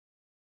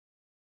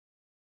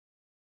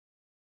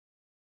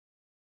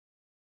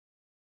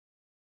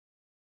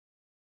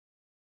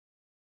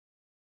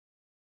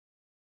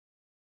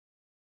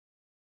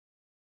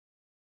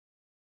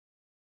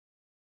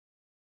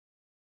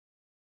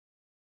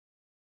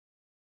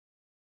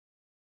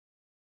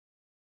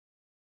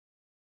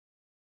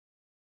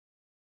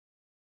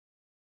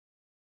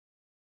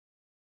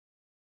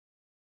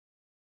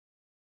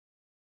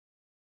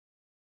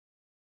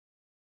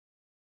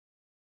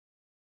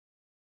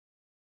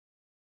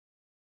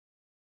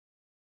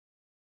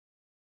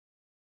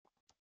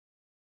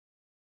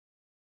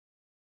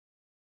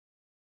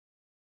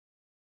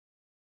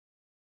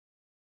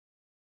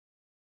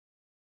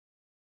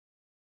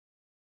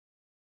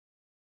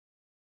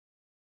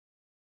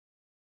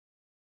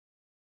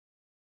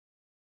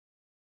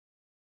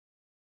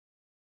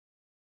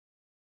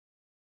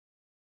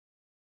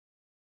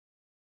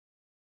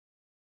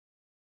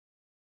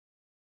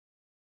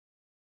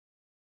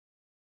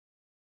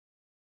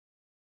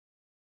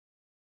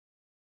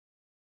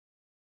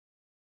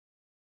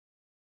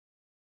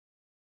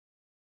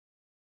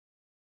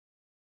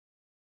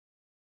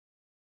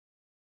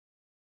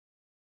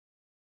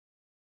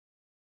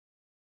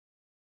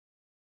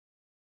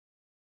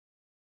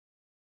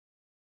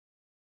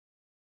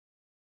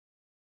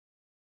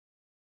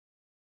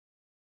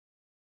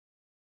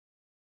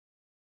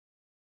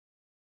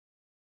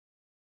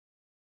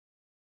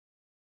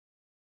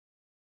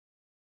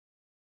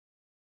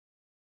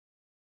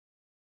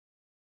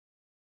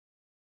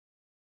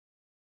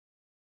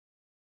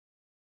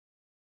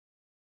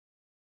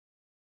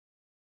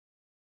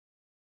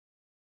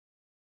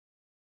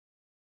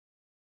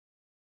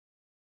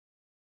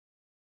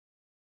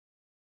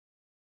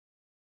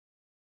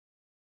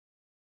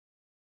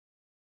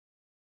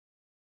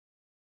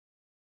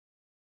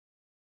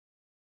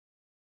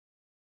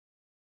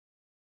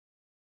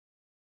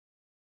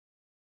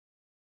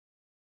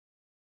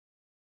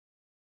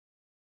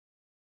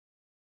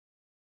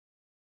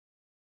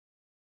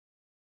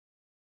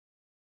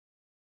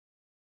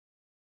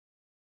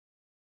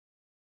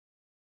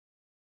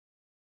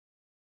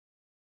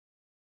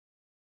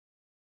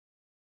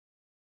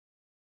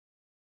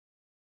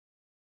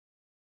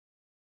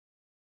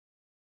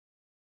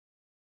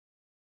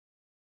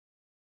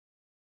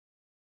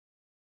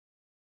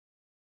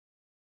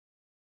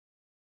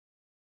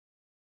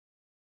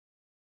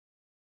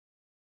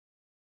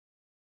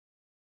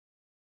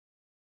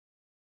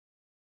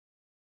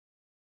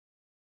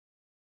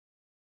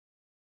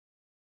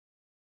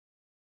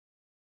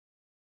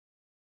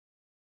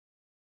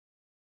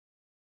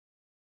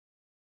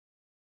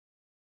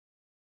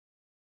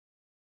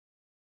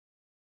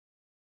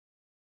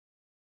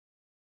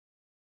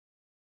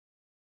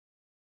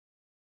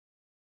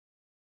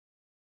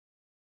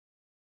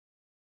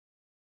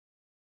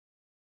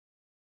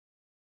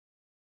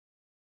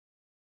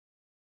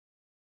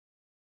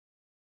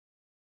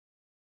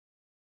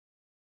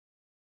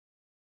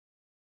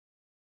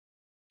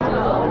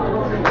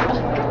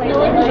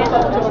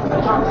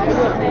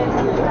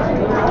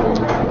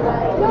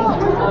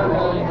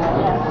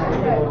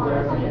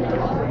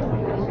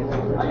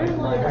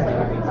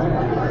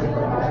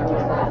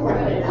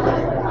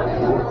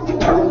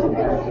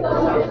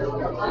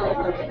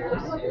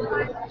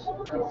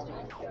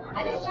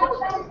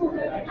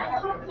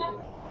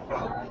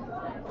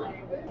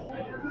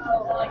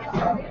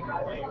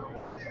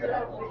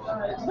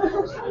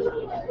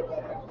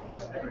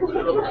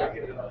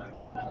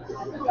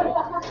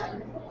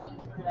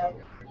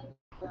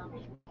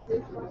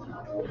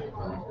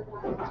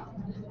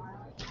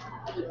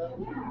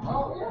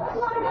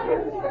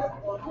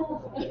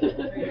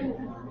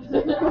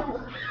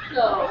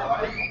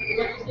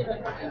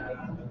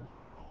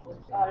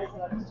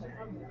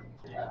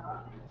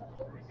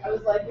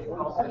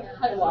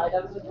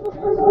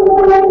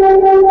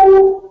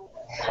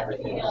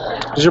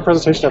Does your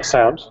presentation have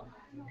sound?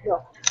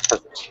 No.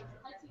 Perfect.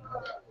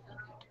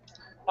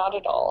 Not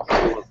at all.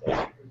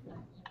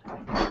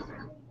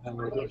 And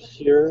we'll go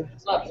here.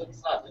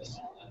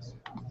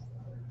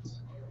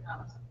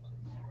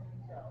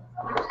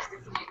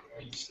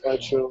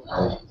 Slideshow.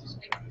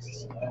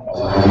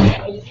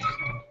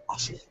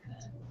 Awesome.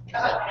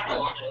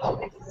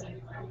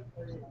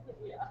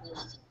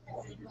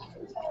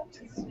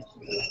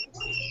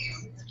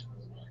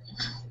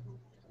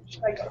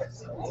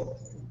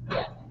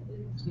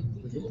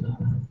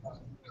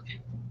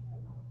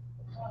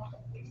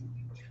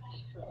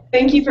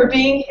 Thank you for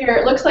being here.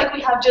 It looks like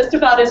we have just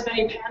about as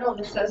many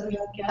panelists as we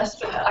have guests,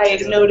 but I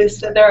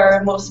noticed that there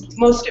are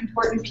most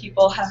important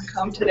people have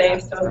come today,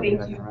 so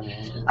thank you.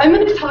 I'm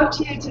going to talk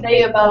to you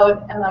today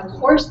about a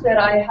course that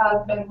I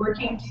have been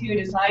working to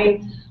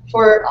design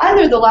for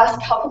either the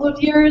last couple of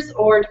years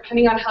or,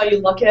 depending on how you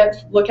look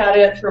at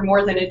it, for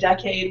more than a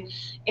decade.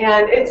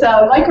 And it's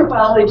a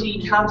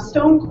microbiology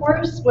capstone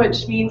course,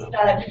 which means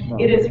that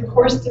it is a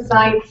course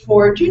designed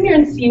for junior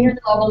and senior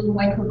level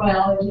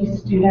microbiology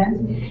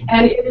students.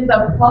 And it is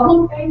a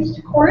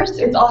problem-based course.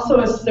 It's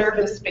also a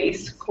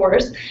service-based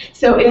course.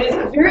 So it is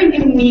very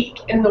unique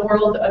in the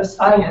world of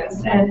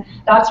science. And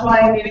that's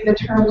why maybe the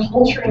term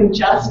culturing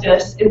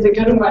justice is a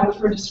good one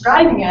for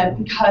describing it,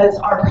 because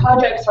our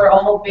projects are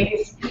all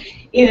based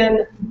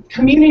in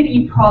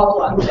community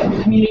problems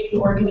and community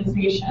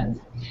organizations.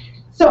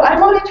 So I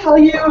want to tell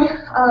you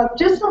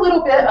just a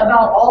little bit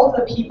about all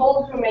the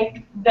people who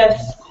make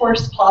this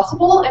course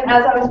possible. And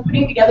as I was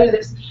putting together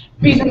this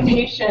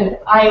presentation,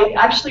 I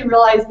actually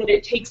realized that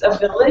it takes a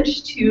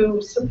village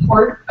to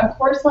support a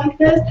course like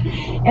this.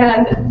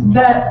 And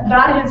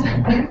that is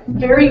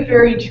very,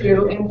 very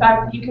true. In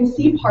fact, you can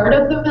see part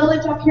of the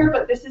village up here,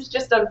 but this is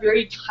just a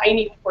very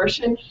tiny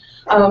portion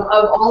of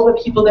all the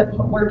people that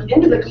put work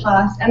into the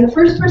class. And the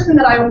first person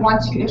that I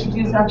want to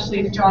introduce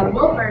actually is John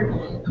Wilford,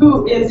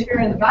 who is here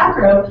in the back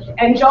row.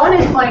 And John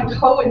is my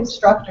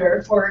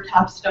co-instructor for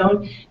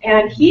Capstone,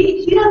 and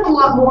he does a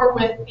lot more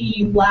with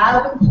the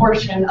lab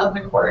portion of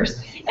the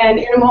course. And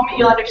in a moment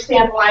you'll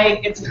understand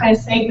why it's kind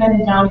of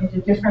segmented down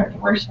into different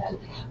portions.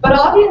 But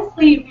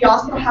obviously we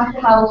also have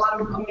to have a lot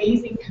of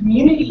amazing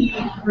community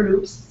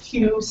groups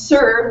to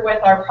serve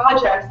with our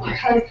projects,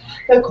 because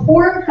the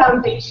core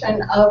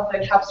foundation of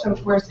the Capstone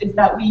course is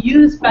that we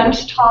use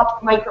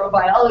benchtop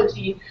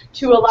microbiology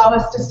to allow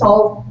us to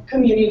solve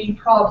community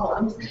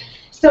problems.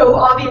 So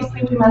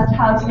obviously we must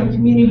have some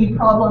community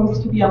problems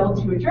to be able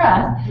to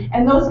address,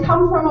 and those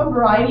come from a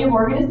variety of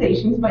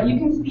organizations, but you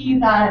can see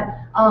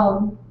that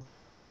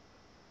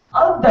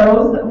of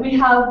those, we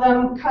have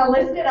them kind of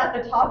listed at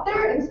the top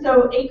there. And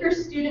so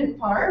Acres Student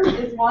Farm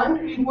is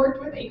one. We've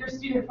worked with Acres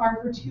Student Farm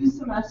for 2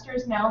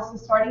 semesters now, so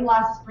starting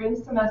last spring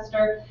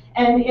semester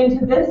and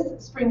into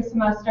this spring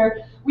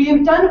semester. We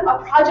have done a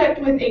project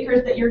with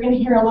Acres that you're going to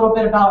hear a little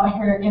bit about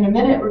here in a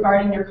minute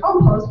regarding their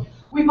compost.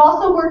 We've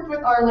also worked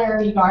with our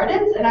Laramie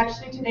Gardens, and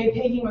actually today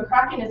Peggy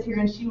McCracken is here,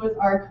 and she was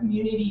our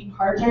community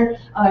partner,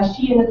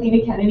 she and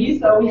Athena Kennedy,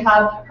 so we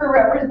have her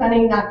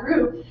representing that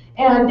group.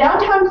 And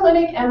Downtown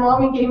Clinic and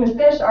Mom and Game and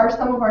Fish are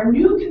some of our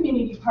new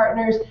community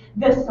partners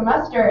this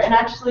semester, and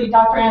actually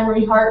Dr.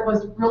 Anne-Marie Hart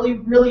was really,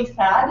 really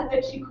sad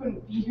that she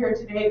couldn't be here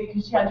today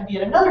because she had to be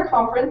at another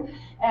conference,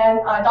 and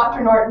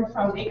Dr. Norton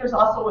from Acres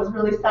also was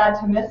really sad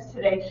to miss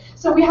today.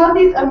 So we have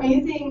these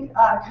amazing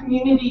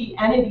community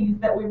entities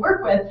that we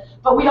work with,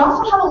 but we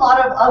also have a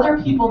lot of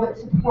other people that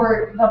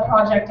support the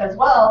project as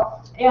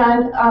well.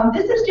 And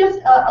this is just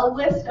a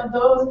list of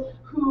those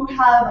who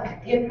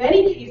have, in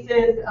many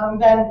cases,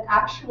 been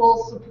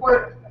actual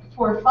support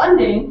for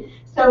funding.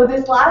 So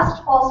this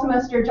last fall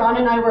semester, John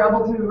and I were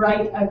able to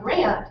write a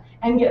grant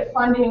and get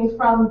funding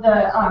from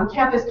the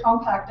Campus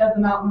Compact of the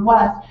Mountain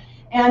West.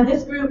 And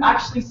this group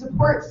actually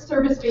supports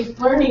service-based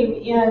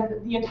learning in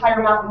the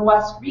entire Mountain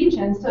West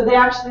region. So they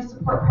actually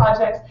support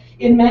projects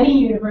in many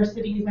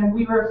universities, and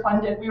we were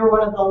funded. We were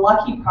one of the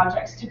lucky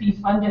projects to be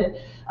funded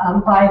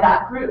by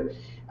that group.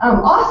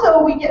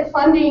 Also, we get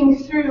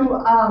funding through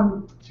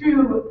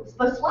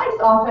the Slice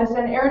office,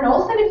 and Erin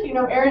Olson, if you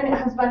know Erin,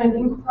 has been an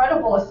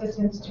incredible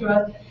assistance to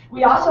us.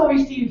 We also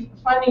receive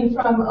funding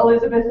from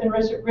Elizabeth and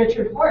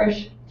Richard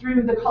Horsch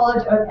through the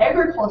College of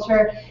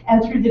Agriculture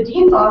and through the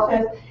Dean's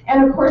office.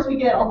 And of course, we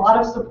get a lot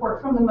of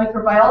support from the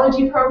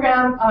microbiology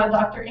program.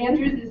 Dr.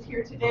 Andrews is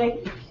here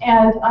today,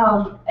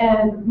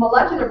 and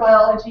molecular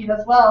biology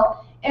as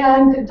well.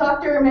 And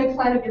Dr. Meg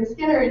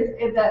Flanagan-Skinner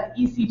is at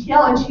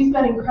ECTL, and she's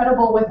been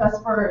incredible with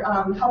us for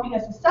helping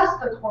us assess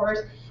the course,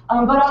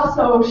 but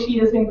also she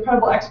has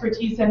incredible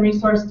expertise and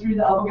resource through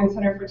the Elbogen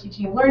Center for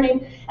Teaching and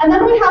Learning. And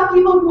then we have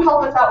people who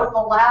help us out with the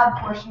lab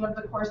portion of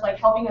the course, like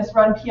helping us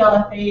run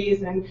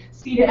PLFAs and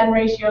C/N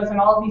ratios and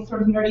all of these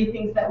sort of nerdy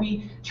things that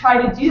we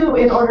try to do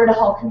in order to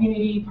help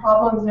community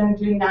problems, and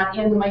doing that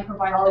in the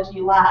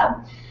microbiology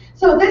lab.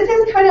 So this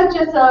is kind of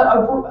just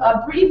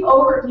a brief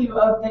overview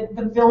of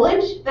the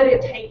village that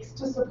it takes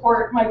to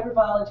support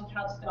microbiology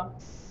capstone.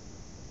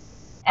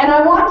 And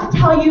I want to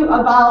tell you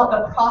about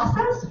the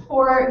process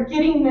for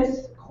getting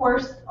this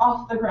course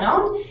off the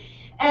ground.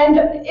 And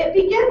it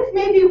begins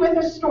maybe with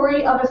a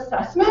story of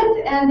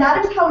assessment, and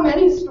that is how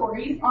many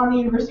stories on the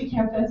university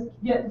campus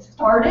get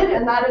started,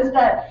 and that is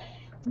that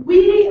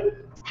we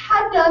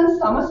had done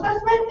some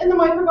assessment in the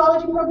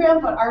microbiology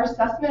program, but our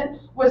assessment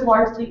was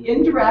largely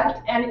indirect,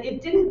 and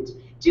it didn't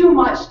do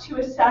much to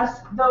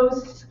assess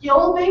those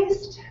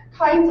skill-based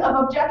kinds of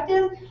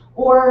objectives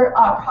or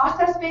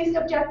process-based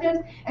objectives.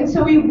 And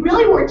so we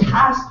really were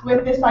tasked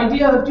with this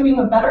idea of doing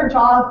a better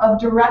job of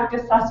direct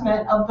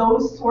assessment of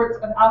those sorts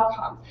of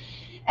outcomes.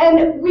 And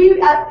in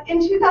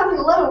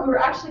 2011, we were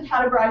actually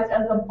categorized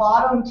as a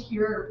bottom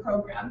tier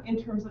program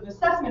in terms of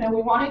assessment, and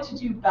we wanted to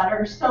do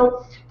better.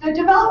 So the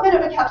development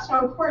of a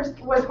capstone course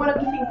was one of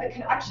the things that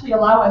could actually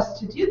allow us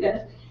to do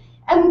this.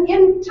 And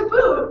to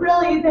boot,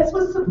 really, this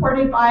was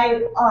supported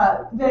by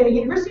the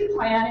university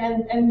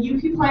plan and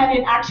UP plan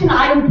in action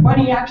item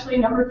 20, actually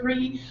number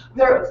 3,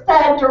 there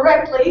said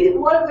directly,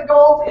 one of the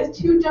goals is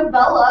to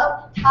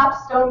develop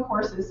capstone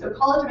courses. So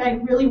College of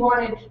Ag really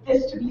wanted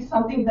this to be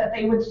something that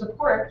they would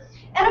support.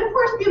 And of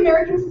course, the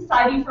American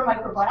Society for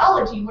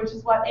Microbiology, which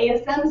is what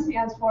ASM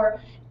stands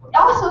for,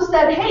 also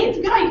said, hey, it's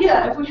a good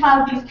idea if we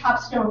have these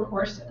capstone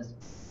courses.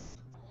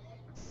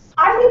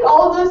 I think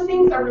all of those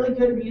things are really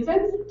good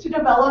reasons to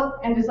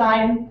develop and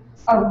design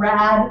a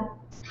rad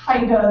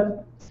kind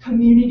of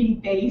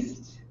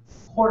community-based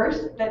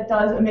course that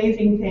does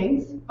amazing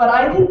things. But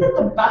I think that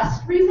the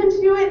best reason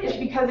to do it is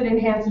because it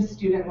enhances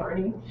student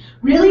learning.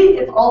 Really,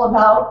 it's all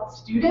about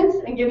students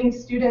and giving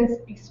students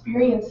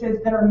experiences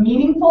that are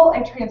meaningful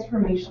and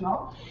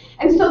transformational.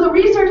 And so the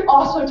research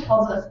also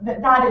tells us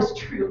that that is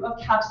true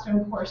of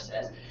capstone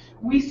courses.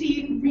 We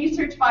see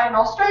research by an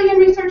Australian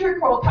researcher,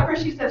 Coral Pepper.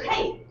 She says,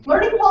 hey,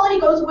 learning quality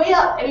goes way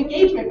up and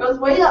engagement goes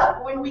way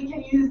up when we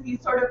can use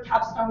these sort of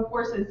capstone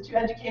courses to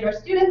educate our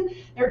students.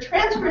 Their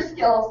transfer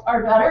skills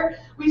are better.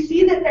 We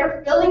see that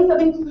their feelings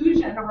of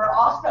inclusion are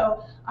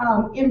also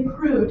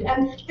improved.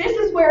 And this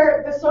is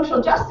where the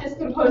Social Justice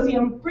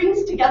Symposium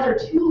brings together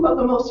two of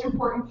the most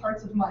important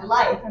parts of my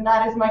life, and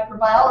that is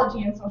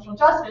microbiology and social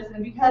justice.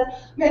 And because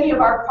many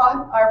of our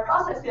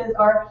processes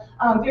are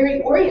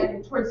very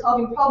oriented towards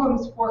solving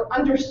problems for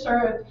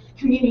underserved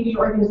community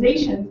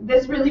organizations,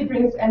 this really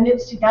brings and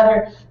knits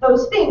together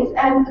those things.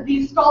 And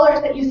these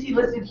scholars that you see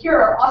listed here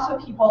are also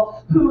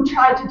people who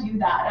try to do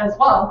that as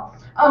well.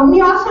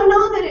 We also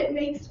know that it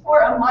makes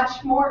for a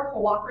much more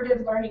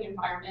cooperative learning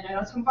environment. I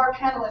know some of our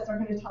panelists are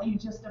going to tell you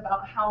just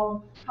about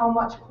how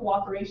much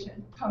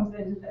cooperation comes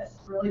into this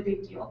really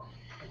big deal.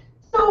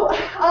 So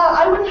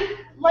I would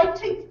like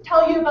to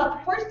tell you about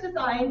the course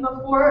design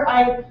before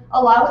I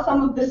allow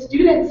some of the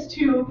students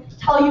to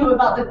tell you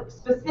about the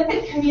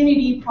specific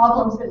community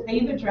problems that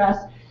they've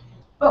addressed.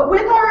 But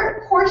with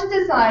our course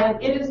design,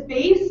 it is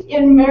based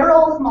in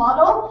Merrill's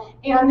model,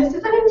 and this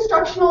is an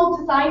instructional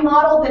design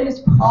model that is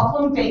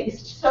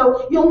problem-based.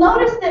 So you'll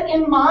notice that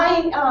in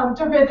my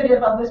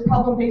derivative of this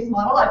problem-based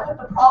model, I put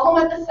the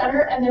problem at the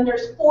center, and then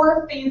there's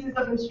 4 phases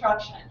of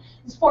instruction.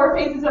 These 4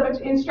 phases of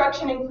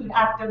instruction include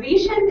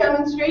activation,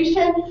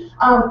 demonstration,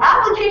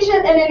 application,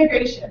 and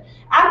integration.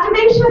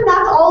 Activation,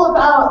 that's all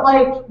about,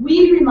 like,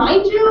 we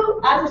remind you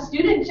as a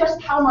student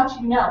just how much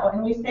you know.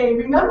 And we say,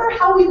 remember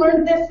how we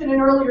learned this in an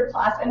earlier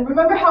class, and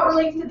remember how it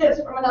relates to this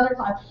from another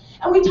class.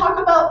 And we talk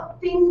about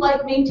things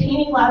like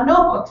maintaining lab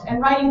notebooks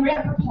and writing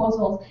grant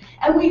proposals.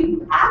 And we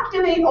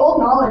activate old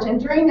knowledge, and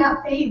during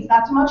that phase,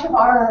 that's much of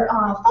our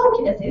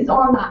focus is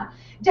on that.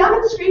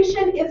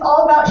 Demonstration is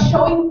all about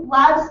showing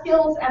lab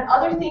skills and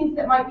other things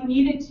that might be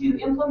needed to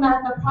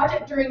implement the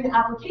project during the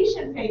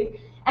application phase.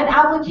 And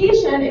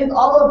application is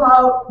all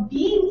about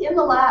being in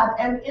the lab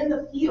and in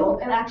the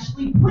field and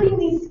actually putting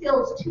these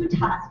skills to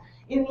test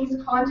in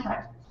these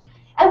contexts.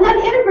 And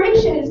then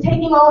integration is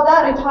taking all of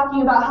that and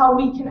talking about how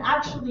we can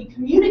actually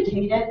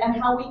communicate it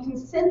and how we can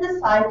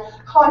synthesize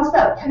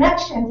concept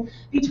connections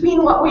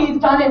between what we've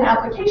done in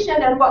application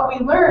and what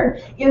we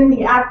learned in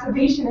the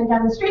activation and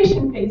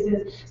demonstration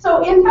phases.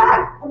 So in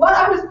fact, what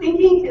I was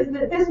thinking is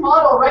that this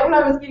model, right when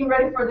I was getting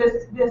ready for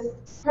this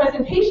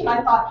presentation,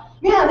 I thought,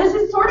 man, this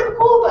is sort of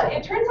cool, but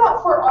it turns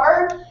out for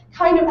our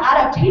kind of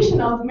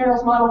adaptation of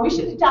Merrill's model, we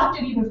should adapt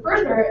it even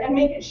further and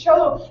make it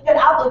show that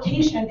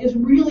application is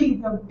really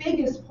the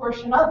biggest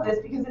portion of this,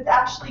 because it's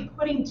actually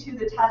putting to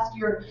the test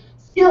your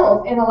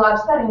skills in a lab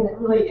setting that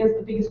really is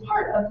the biggest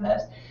part of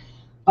this.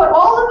 But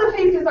all of the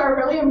phases are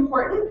really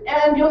important,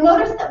 and you'll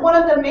notice that one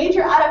of the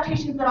major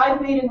adaptations that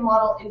I've made in the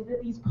model is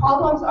that these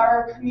problems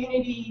are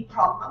community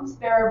problems.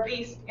 They're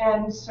based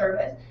in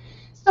service.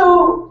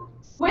 So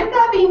with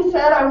that being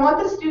said, I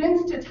want the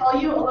students to tell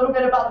you a little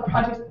bit about the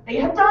projects that they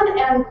have done,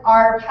 and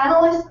our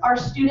panelists are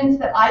students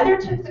that either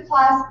took the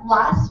class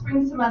last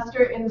spring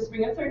semester in the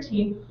spring of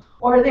 13,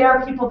 or they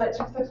are people that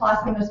took the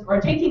class in this, or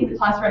are taking the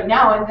class right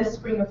now in this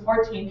spring of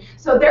 14.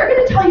 So they're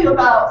going to tell you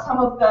about some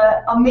of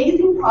the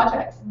amazing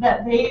projects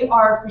that they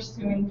are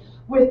pursuing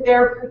with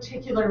their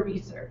particular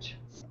research.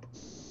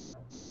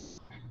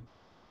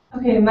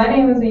 Okay, my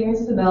name is Amy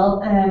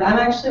Sabell, and I'm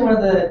actually one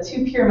of the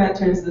 2 peer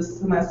mentors this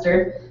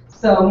semester.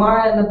 So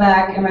Mara in the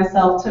back and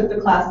myself took the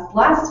class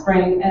last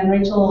spring, and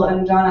Rachel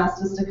and John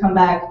asked us to come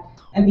back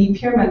and be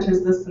peer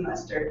mentors this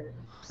semester.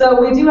 So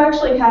we do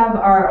actually have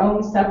our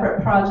own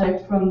separate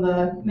project from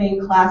the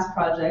main class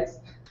projects.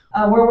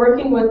 We're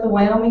working with the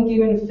Wyoming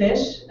Game and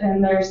Fish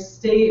and their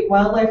State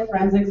Wildlife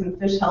Forensics and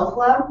Fish Health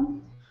Lab.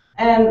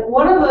 And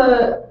one of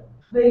the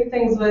big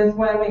things with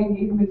Wyoming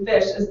Game and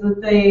Fish is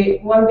that they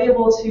want to be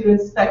able to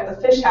inspect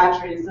the fish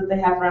hatcheries that they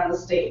have around the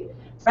state.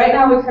 Right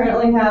now we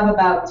currently have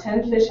about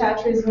 10 fish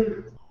hatcheries,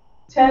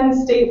 10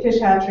 state fish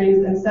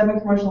hatcheries and 7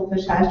 commercial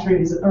fish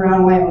hatcheries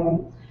around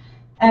Wyoming.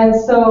 And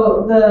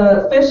so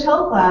the Fish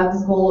Health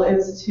Lab's goal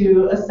is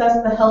to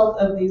assess the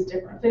health of these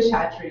different fish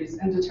hatcheries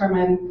and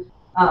determine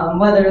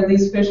whether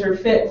these fish are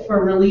fit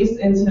for release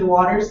into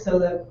waters so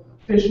that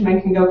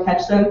fishermen can go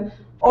catch them,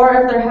 or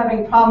if they're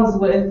having problems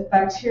with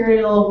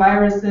bacterial,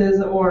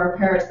 viruses, or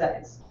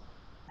parasites.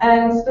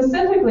 And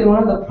specifically,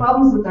 one of the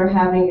problems that they're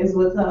having is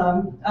with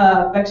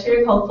a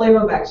bacteria called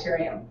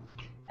Flavobacterium.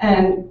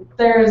 And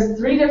there's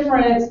 3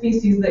 different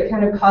species that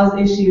kind of cause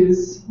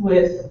issues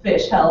with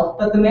fish health,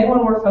 but the main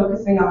one we're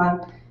focusing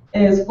on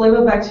is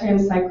Flavobacterium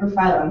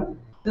microphyllum.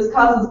 This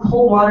causes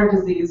cold water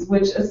disease,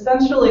 which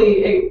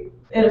essentially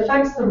it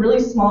affects the really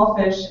small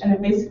fish, and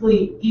it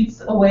basically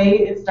eats away.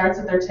 It starts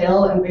at their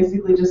tail and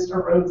basically just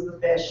erodes the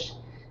fish.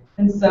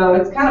 And so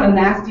it's kind of a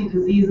nasty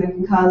disease and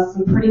can cause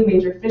some pretty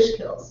major fish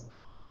kills.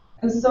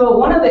 And so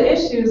one of the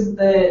issues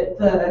that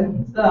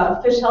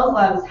the Fish Health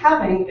Lab is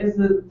having is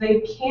that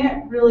they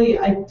can't really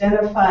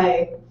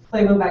identify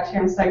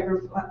Flavobacterium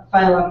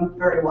microphyllum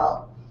very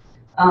well.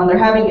 They're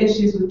having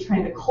issues with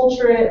trying to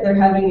culture it. They're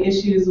having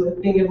issues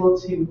with being able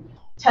to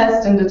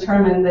test and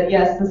determine that,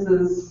 yes, this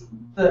is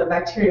the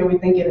bacteria we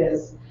think it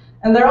is.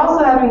 And they're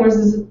also having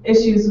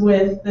issues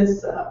with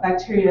this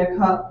bacteria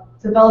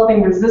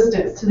developing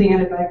resistance to the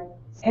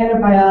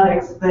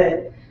antibiotics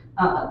that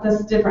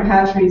this different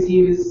hatcheries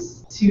use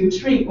to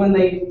treat when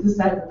they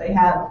decide that they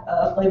have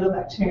a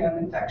Flavobacterium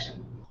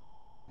infection.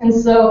 And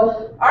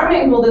so our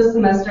main goal this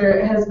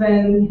semester has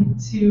been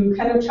to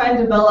kind of try and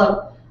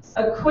develop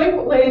a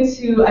quick way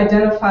to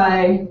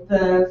identify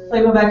the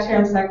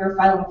Flavobacterium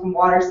microphyllum from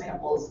water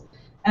samples.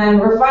 And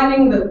we're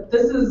finding that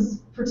this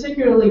is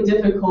particularly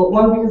difficult,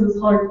 1, because it's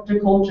hard to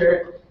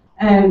culture,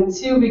 and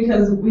 2,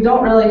 because we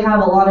don't really have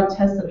a lot of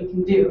tests that we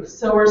can do.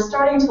 So we're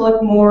starting to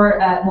look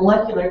more at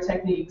molecular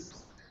techniques,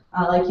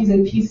 like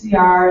using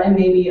PCR and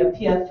maybe a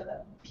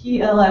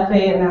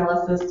PLFA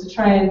analysis to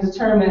try and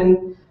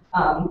determine,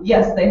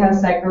 yes, they have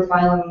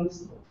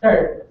microphyllums,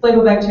 or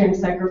Flavobacterium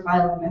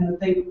microphyllum, and that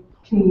they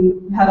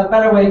can have a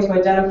better way to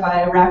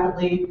identify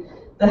rapidly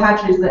the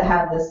hatcheries that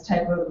have this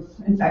type of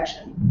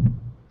infection.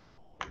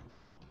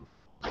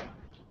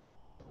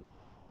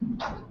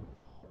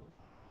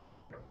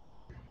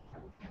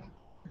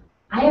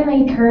 I am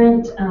a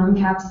current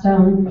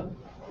capstone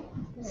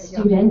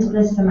student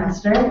this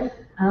semester,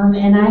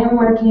 and I am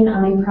working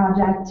on a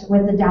project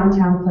with the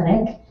Downtown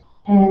Clinic.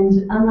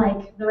 And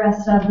unlike the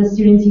rest of the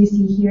students you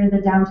see here, the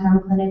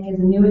Downtown Clinic is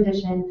a new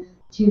addition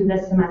to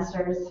this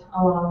semester's,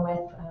 along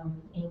with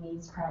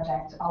Amy's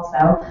project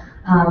also.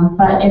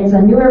 But it's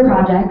a newer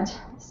project,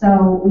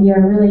 so we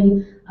are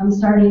really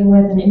starting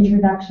with an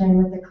introduction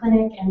with the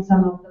clinic and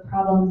some of the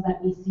problems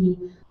that we see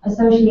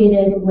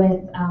associated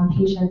with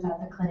patients at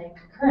the clinic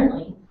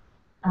currently.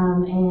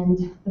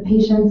 And the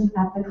patients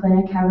at the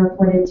clinic have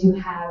reported to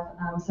have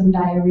some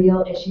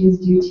diarrheal issues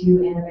due to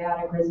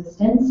antibiotic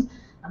resistance.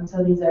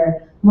 So these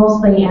are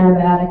mostly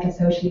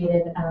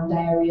antibiotic-associated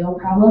diarrheal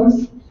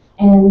problems.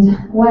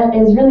 And what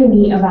is really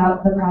neat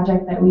about the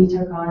project that we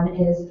took on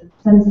is,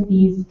 since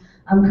these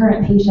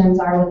current patients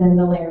are within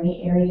the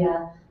Laramie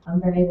area,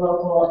 very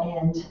local,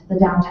 and the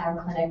Downtown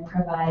Clinic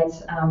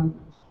provides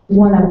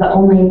one of the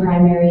only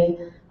primary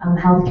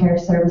healthcare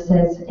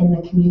services in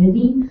the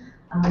community,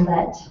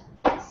 that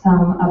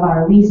some of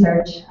our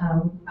research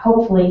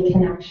hopefully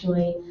can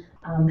actually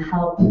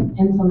help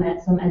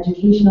implement some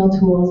educational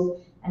tools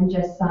and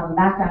just some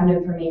background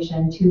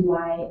information to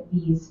why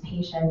these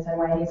patients and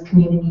why these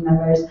community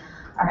members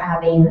are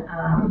having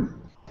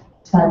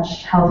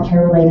such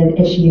healthcare-related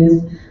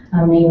issues,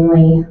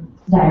 namely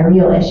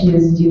diarrheal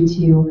issues due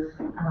to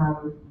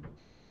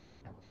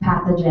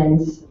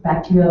pathogens,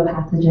 bacterial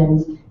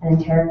pathogens, and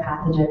enteric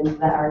pathogens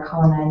that are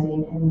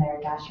colonizing in their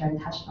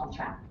gastrointestinal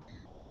tract.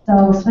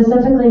 So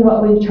specifically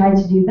what we've tried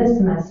to do this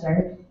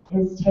semester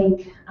is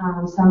take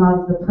some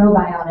of the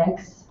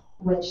probiotics,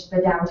 which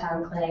the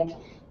downtown clinic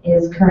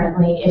is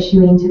currently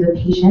issuing to the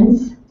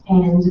patients.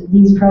 And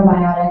these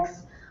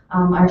probiotics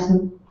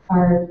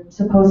are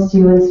supposed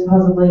to and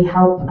supposedly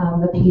help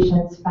the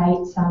patients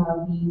fight some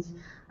of these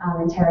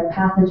enteric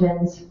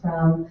pathogens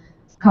from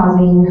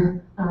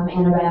causing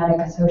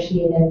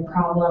antibiotic-associated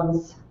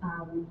problems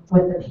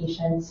with the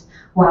patients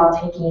while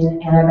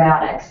taking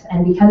antibiotics.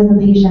 And because the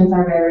patients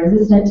are very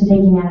resistant to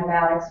taking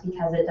antibiotics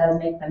because it does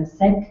make them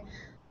sick,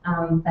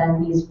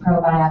 then these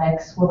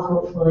probiotics will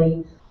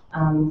hopefully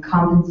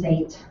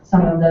compensate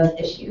some of those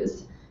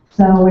issues.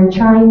 So we're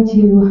trying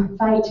to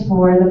fight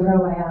for the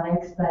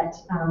probiotics that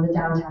the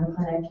downtown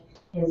clinic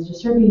is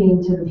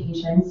distributing to the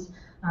patients,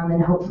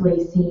 and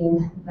hopefully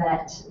seeing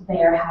that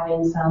they are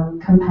having some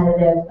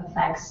competitive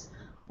effects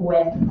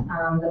with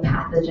the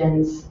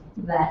pathogens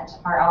that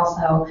are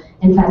also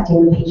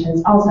infecting the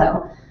patients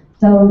also.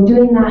 So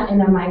doing that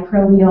in a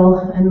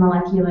microbial and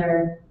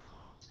molecular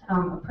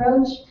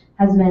approach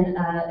has been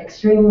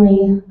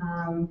extremely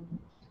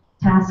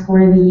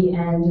task-worthy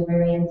and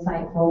very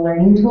insightful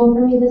learning tool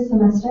for me this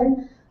semester.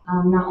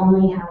 Not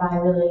only have I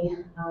really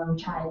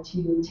tried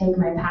to take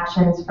my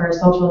passions for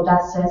social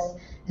justice,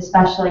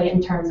 especially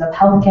in terms of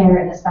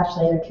healthcare and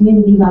especially at a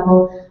community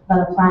level, but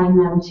applying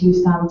them to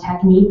some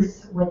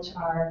techniques, which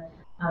are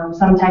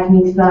some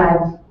techniques that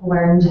I've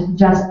learned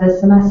just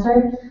this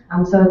semester.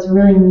 So it's a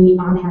really neat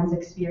on-hands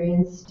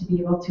experience to be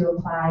able to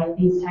apply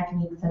these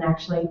techniques and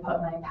actually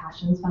put my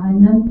passions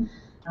behind them.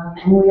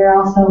 And we are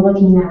also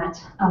looking at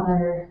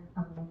other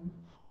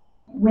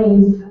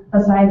ways,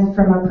 besides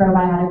from a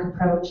probiotic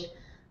approach,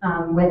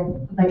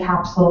 with the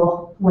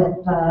capsule,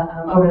 with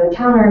the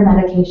over-the-counter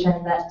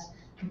medication that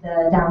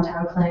the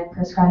downtown clinic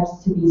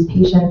prescribes to these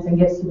patients and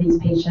gives to these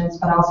patients,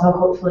 but also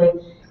hopefully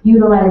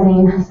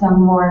utilizing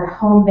some more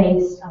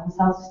home-based,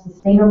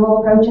 self-sustainable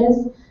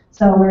approaches.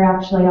 So we're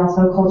actually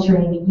also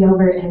culturing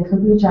yogurt and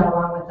kombucha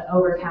along with the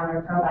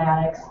over-counter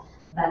probiotics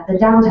that the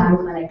downtown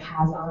clinic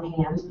has on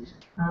hand,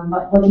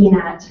 but looking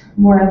at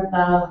more of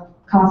the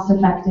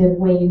cost-effective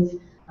ways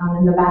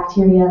and the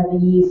bacteria, the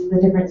yeast, the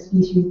different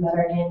species that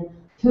are in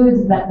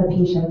foods that the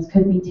patients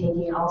could be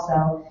taking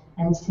also,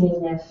 and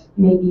seeing if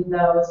maybe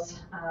those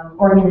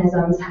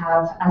organisms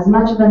have as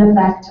much of an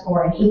effect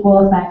or an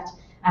equal effect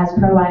as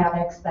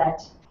probiotics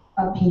that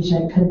a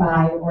patient could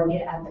buy or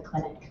get at the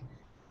clinic.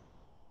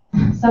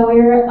 So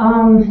we're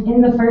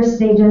in the first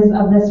stages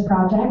of this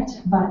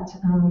project, but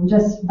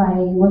just by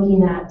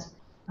looking at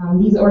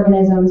these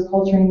organisms,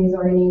 culturing these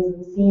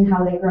organisms, seeing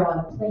how they grow on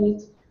a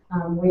plate,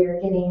 we're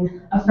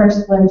getting a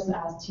first glimpse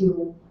as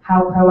to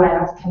how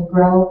probiotics can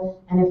grow,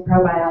 and if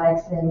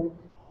probiotics in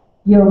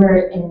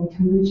yogurt, in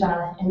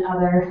kombucha, and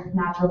other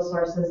natural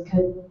sources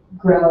could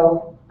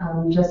grow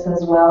just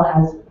as well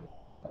as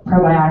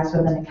probiotics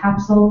within a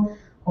capsule,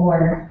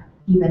 or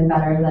even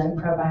better than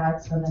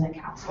probiotics within a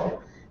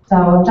capsule.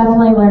 So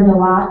definitely learned a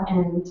lot,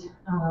 and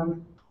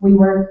we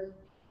work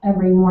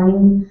every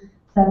morning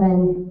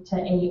 7 to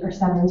 8 or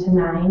 7 to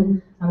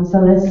 9.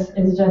 So this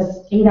is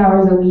just 8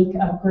 hours a week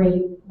of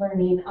great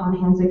learning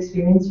on-hands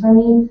experience for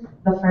me.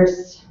 The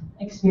first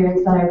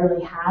experience that I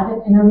really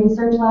had in a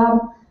research lab.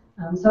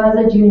 So as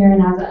a junior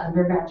and as an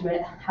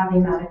undergraduate,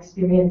 having that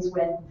experience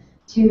with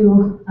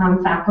 2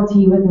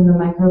 faculty within the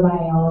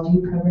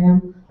microbiology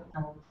program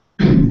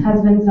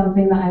has been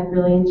something that I've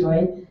really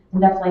enjoyed,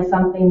 and definitely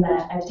something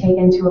that I've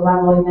taken to a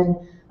level even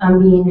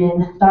being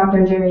in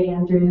Dr. Jerry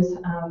Andrews'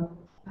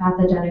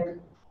 pathogenic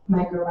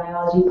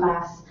microbiology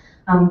class.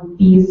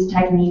 These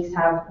techniques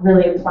have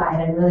really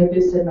applied and really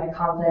boosted my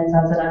confidence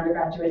as an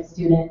undergraduate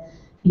student,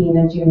 being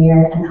a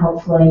junior, and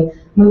hopefully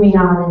moving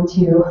on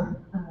into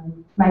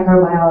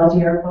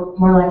microbiology or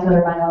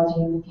molecular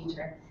biology in the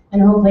future.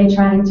 And hopefully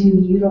trying to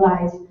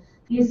utilize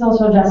these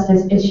social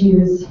justice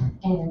issues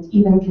and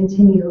even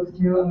continue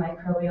through a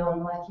microbial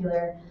and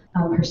molecular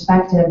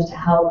perspective to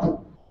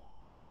help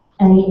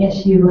any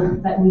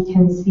issue that we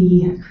can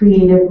see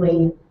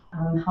creatively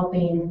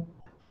helping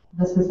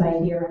the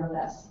society around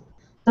us.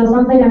 So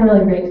something I'm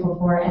really grateful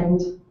for, and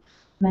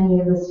many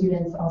of the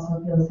students also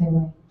feel the same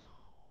way.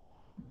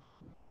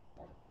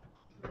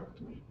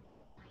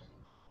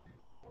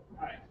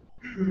 All right.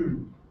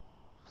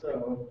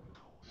 So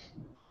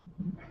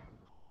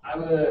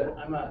I'm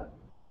a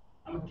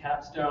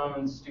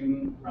capstone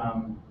student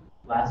from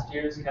last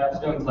year's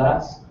capstone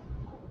class.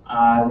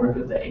 I worked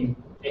with the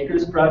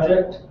Acres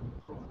project.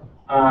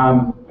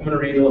 I'm going to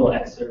read a little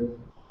excerpt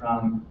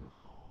from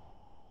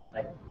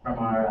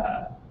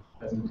our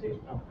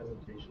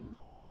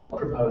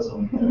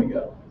proposal. There we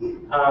go.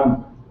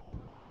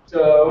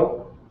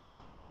 So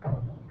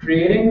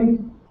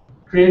creating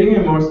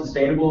a more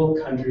sustainable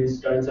country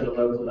starts at a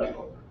local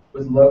level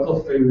with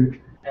local food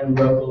and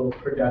local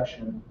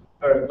production,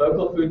 or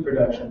local food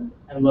production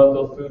and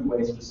local food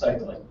waste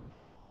recycling.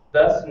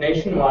 Thus,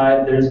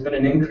 nationwide, there's been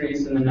an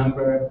increase in the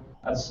number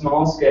of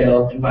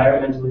small-scale,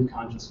 environmentally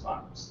conscious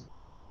farms.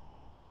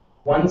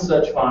 One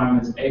such farm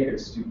is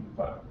Acres Student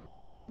Farm.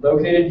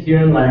 Located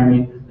here in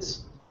Laramie,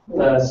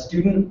 the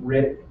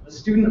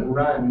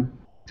student-run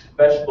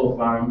vegetable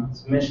farm.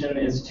 Its mission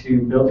is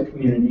to build a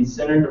community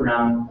centered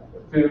around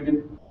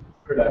food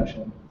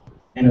production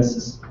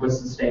with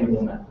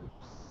sustainable methods.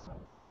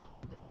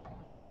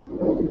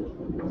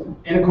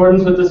 In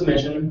accordance with this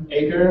mission,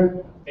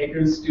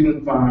 Acres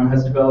Student Farm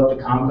has developed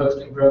a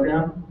composting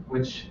program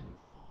which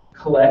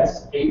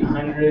collects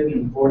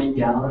 840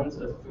 gallons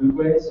of food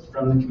waste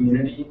from the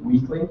community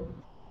weekly.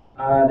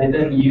 They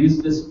then use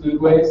this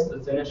food waste, the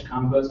finished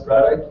compost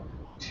product,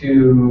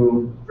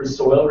 for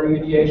soil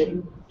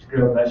remediation to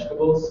grow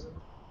vegetables.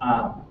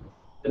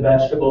 The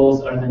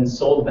vegetables are then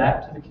sold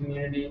back to the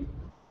community.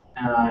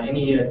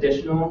 Any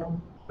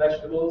additional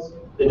vegetables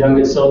that don't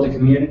get sold to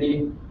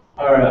community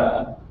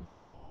are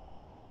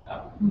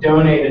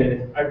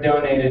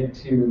donated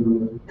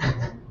to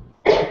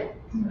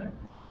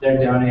they're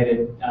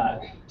donated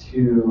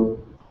to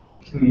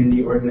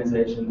community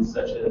organizations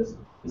such as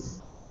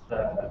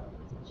the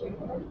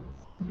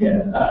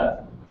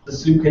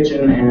Soup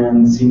Kitchen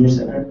and Senior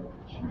Center.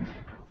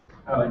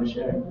 Oh, and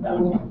Share, that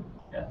one,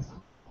 yes.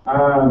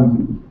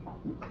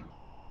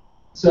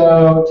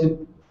 So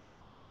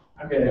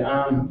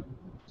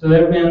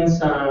there have been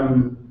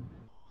some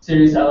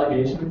serious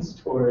allegations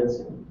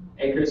towards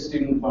Acres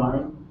Student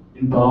Farm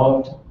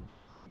involved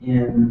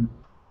in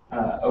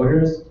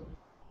odor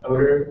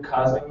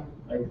causing,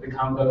 like the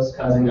compost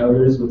causing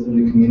odors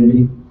within the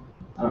community.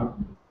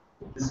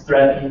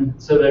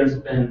 So there's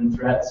been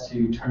threats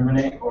to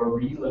terminate or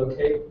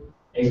relocate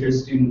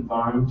Acres Student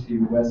Farm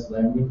to West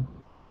Laramie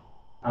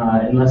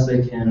unless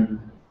they can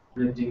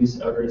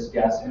reduce odorous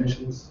gas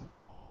emissions.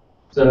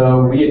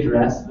 So we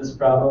address this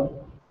problem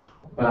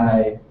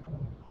by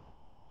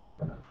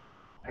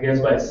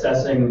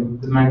assessing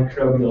the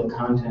microbial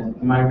content,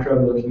 the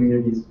microbial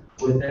communities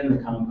within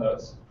the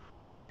compost,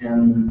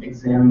 and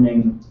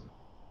examining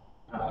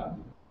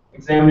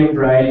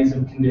varieties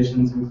of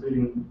conditions,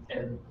 including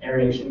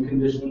aeration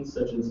conditions,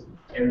 such as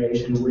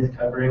aeration with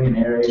covering and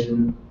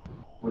aeration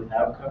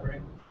without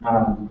covering.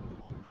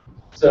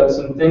 So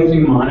some things we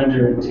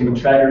monitor to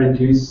try to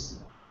reduce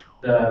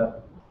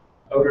the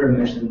odor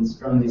emissions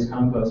from these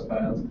compost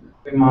piles.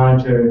 We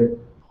monitored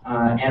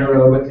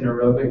anaerobic and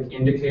aerobic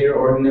indicator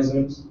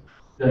organisms,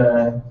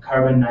 the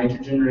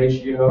carbon-nitrogen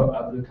ratio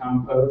of the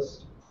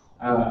compost,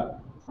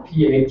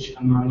 pH,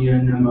 ammonia,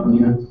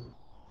 pneumonia,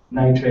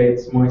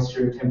 nitrates,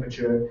 moisture,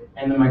 temperature,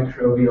 and the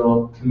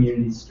microbial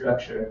community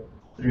structure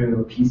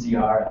through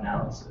PCR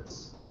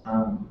analysis.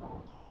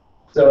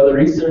 So the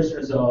research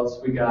results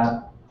we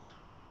got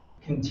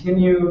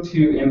continue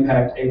to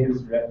impact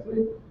acres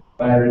directly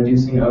by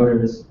reducing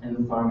odors in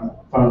the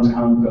farm's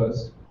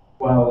compost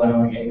while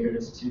allowing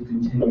acres to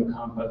continue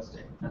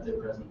composting at their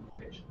present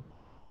location.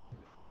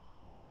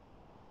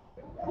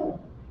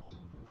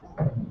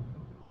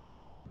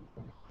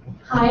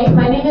 Hi,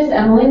 my name is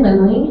Emily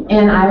Lindley,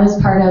 and I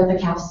was part of the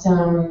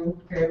Capstone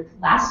group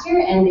last year,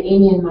 and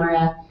Amy and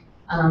Mara,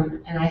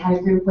 and I had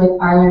a group with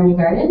Our Learning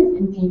Gardens,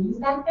 and Katie's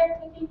back there,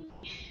 maybe?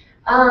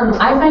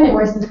 I find it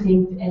more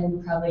succinct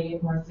and probably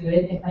more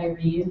fluid if I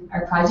read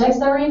our projects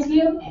summary to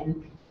you,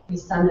 and we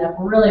sum it up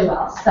really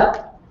well. So,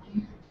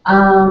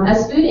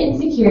 as food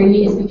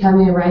insecurity is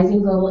becoming a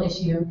rising global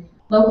issue,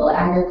 local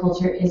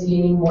agriculture is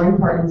gaining more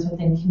importance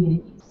within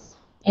communities.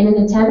 In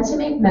an attempt to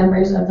make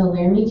members of the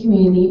Laramie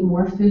community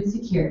more food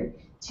secure,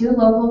 2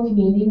 local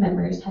community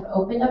members have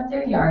opened up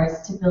their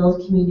yards to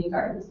build community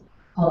gardens,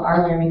 called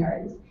Our Laramie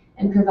Gardens,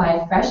 and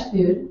provide fresh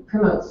food,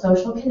 promote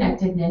social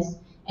connectedness,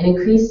 and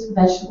increase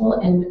vegetable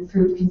and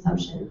fruit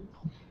consumption.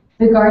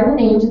 The garden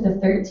named the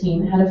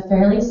 13 had a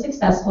fairly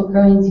successful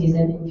growing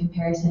season in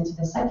comparison to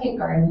the second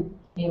garden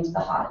named the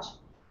Hodge.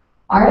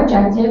 Our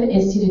objective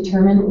is to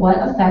determine what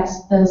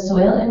effects the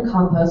soil and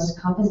compost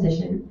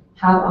composition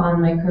have on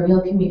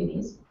microbial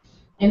communities,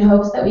 in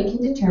hopes that we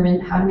can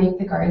determine how to make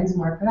the gardens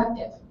more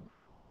productive.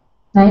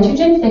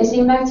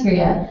 Nitrogen-fixing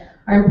bacteria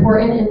are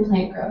important in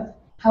plant growth.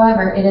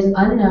 However, it is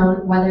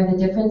unknown whether the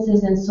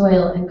differences in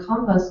soil and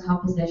compost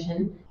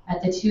composition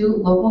at the 2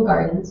 local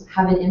gardens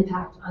have an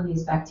impact on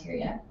these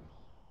bacteria.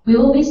 We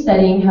will be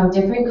studying how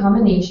different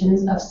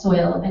combinations of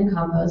soil and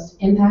compost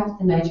impact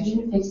the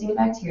nitrogen-fixing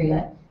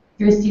bacteria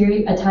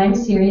through a time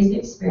series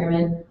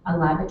experiment on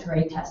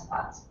laboratory test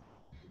plots.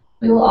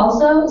 We will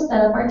also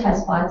set up our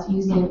test plots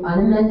using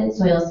unamended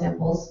soil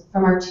samples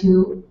from our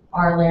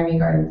Laramie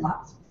garden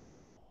plots.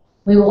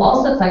 We will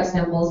also collect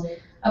samples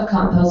of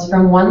compost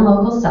from one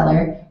local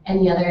seller and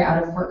the other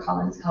out of Fort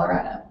Collins,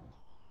 Colorado.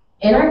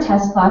 In our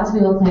test plots, we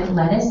will plant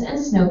lettuce and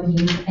snow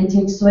peas and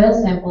take soil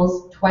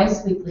samples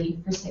twice weekly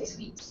for 6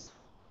 weeks.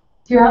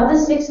 Throughout the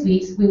 6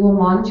 weeks, we will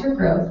monitor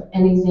growth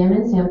and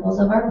examine samples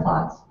of our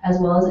plots, as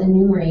well as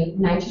enumerate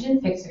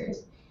nitrogen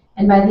fixers.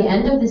 And by the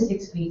end of the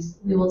 6 weeks,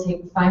 we will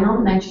take final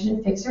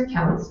nitrogen fixer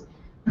counts,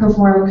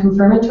 perform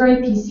confirmatory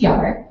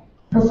PCR,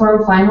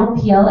 perform final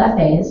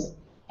PLFAs,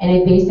 and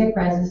a basic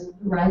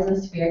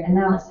rhizosphere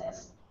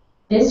analysis.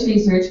 This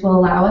research will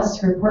allow us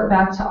to report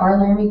back to Our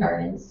Laramie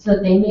Gardens so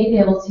that they may be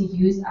able to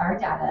use our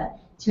data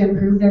to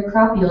improve their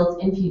crop yields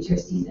in future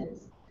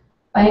seasons.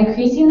 By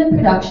increasing the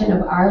production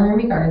of our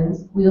learning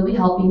gardens, we will be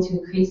helping to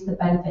increase the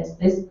benefits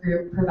this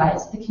group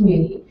provides to the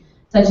community,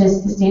 such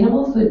as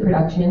sustainable food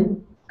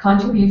production,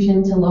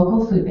 contribution to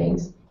local food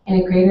banks,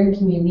 and a greater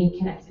community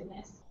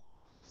connectedness.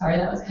 Sorry,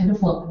 that was kind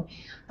of long.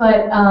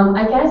 But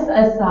I guess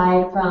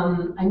aside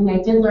from, I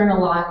did learn a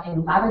lot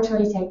in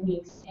laboratory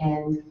techniques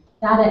and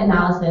data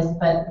analysis,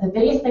 but the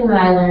biggest thing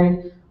that I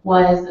learned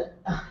was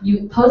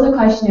you pose a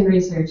question in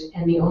research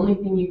and the only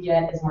thing you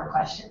get is more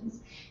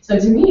questions. So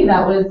to me,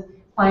 that was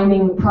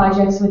finding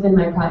projects within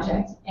my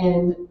project.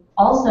 And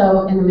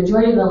also, in the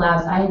majority of the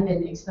labs I had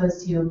been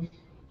exposed to,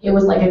 it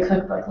was like a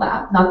cookbook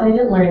lab. Not that I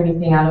didn't learn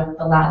anything out of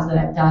the labs that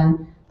I've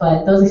done,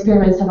 but those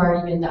experiments have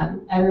already been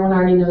done. Everyone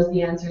already knows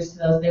the answers to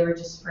those. They were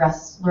just for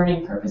us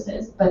learning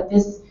purposes. But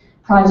this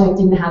project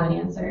didn't have an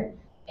answer.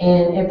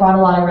 And it brought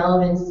a lot of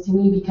relevance to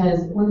me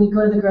because when we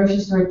go to the grocery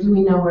store, do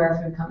we know where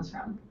our food comes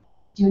from?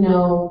 Do you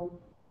know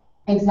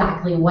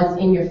exactly what's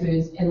in your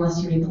foods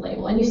unless you read the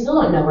label? And you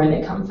still don't know where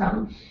they come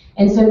from.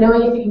 And so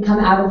knowing if it can come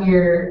out of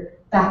your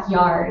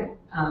backyard,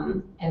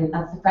 and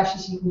that's the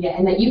freshest you can get,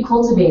 and that you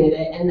cultivated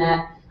it, and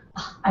that,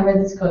 I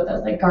read this quote that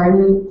was like,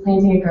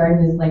 planting a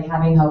garden is like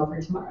having hope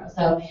for tomorrow.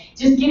 So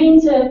just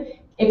getting to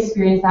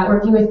experience that,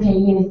 working with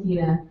Peggy and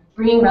Athena,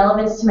 bringing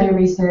relevance to my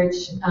research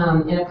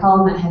in a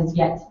problem that has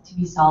yet to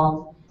be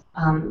solved,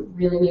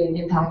 really made an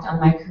impact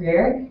on my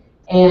career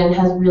and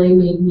has really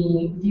made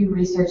me view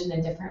research in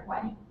a different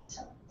way.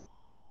 So,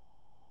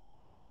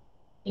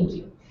 thank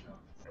you.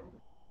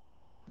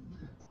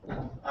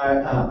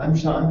 I'm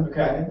Sean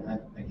McCracken. I'm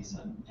Peggy's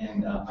son,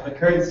 and I'm a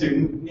current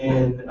student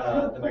in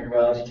the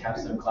microbiology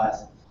capstone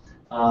class.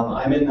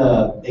 I'm in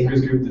the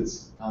ACRES group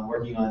that's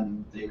working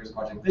on the ACRES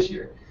project this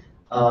year.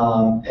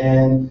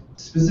 And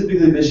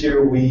specifically this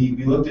year, we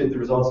looked at the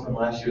results from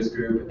last year's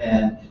group,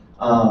 and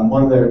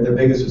one of their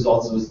biggest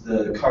results was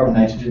the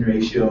carbon-nitrogen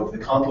ratio of the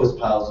compost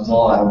piles was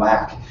all out of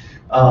whack.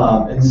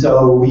 And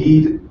so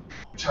we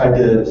tried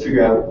to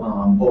figure out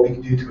what we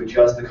could do to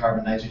adjust the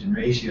carbon-nitrogen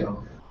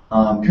ratio.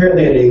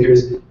 Currently at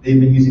ACRES, they've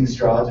been using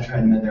straw to try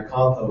and amend their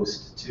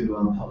compost to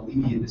help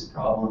alleviate this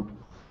problem.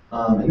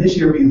 And this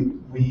year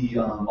we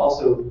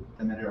also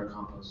amended our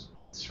compost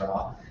with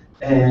straw,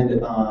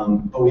 and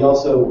but we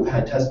also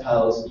had test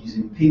piles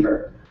using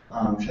paper,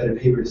 shredded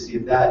paper, to see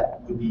if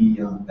that would be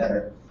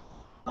better.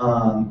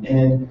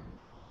 And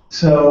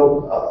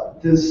so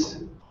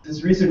this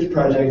research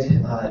project,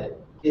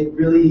 it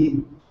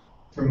really,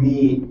 for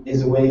me,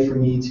 is a way for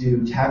me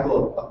to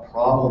tackle a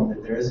problem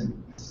that there isn't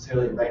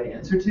necessarily a right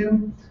answer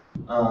to,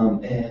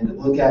 and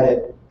look at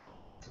it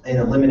and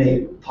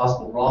eliminate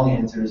possible wrong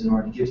answers in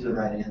order to get to the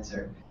right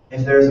answer,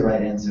 if there is a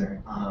right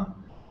answer.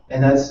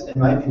 And that's, in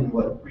my opinion,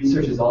 what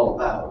research is all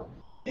about,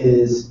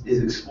 is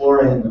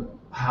exploring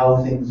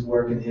how things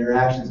work and the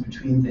interactions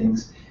between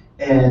things.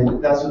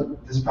 And that's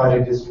what this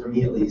project is for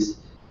me, at least.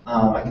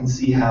 I can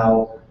see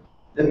how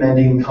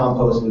amending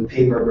compost with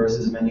paper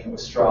versus amending it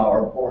with straw,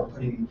 or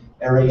putting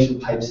aeration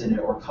pipes in it,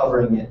 or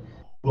covering it,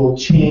 will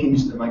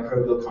change the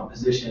microbial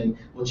composition,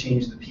 will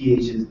change the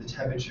pHs, the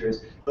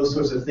temperatures, those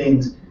sorts of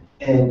things.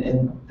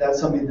 And that's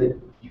something that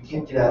you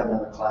can't get out of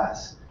another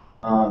class.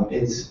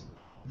 It's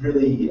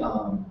really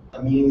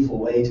a meaningful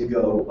way to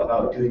go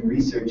about doing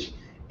research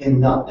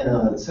in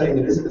a setting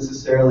that isn't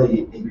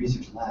necessarily a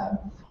research lab,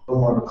 but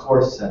more of a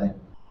course setting.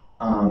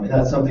 And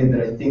that's something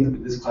that I think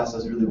that this class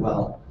does really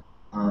well.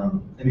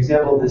 An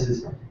example of this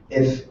is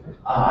if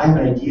I have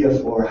an idea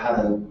for how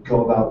to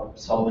go about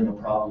solving a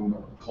problem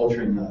or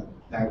culturing a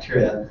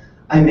bacteria,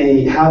 I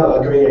may have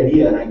a great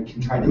idea and I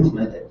can try and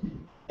implement it.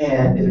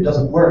 And if it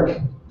doesn't work,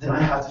 then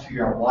I have to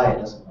figure out why it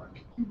doesn't work.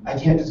 I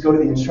can't just go to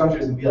the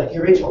instructors and be like, hey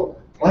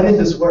Rachel, why didn't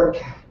this work?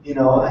 You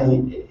know, I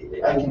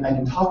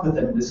can talk with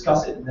them and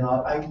discuss it, and then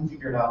I can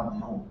figure it out on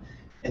my own.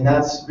 And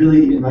that's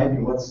really, in my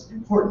opinion, what's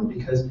important,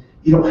 because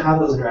you don't have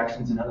those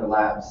interactions in other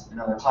labs, in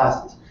other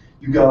classes.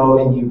 You go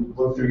and you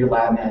look through your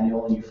lab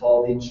manual and you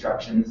follow the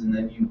instructions, and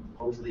then you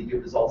hopefully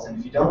get results. And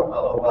if you don't,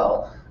 oh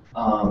well.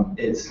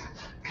 It's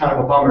kind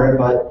of a bummer,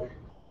 but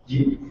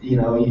you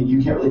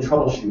can't really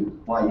troubleshoot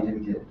why you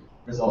didn't get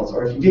results.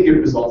 Or if you did get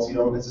results, you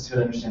don't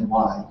necessarily understand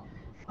why.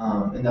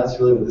 And that's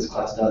really what this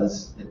class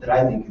does, that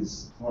I think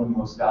is one of the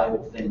most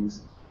valuable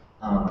things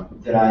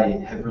that I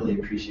have really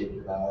appreciated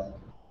about it.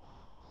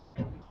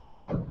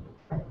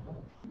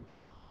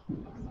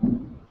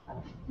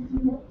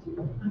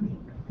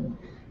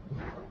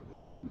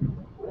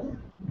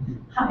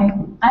 Hi,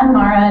 I'm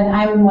Mara, and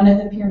I'm one of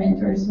the peer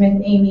mentors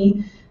with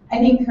Amy. I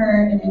think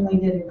her and Emily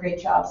did a great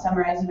job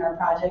summarizing our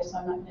project, so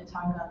I'm not going to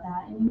talk about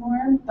that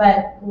anymore.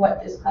 But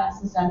what this class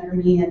has done for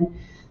me,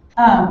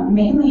 and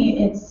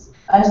mainly it's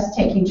us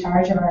taking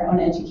charge of our own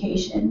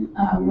education.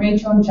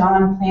 Rachel and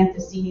John plant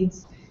the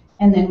seeds,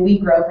 and then we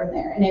grow from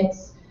there. And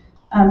it's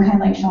kind of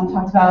like Sean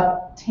talked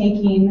about,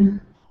 taking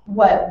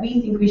what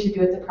we think we should do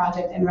with the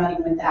project and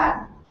running with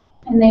that.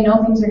 And they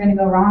know things are going to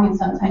go wrong, and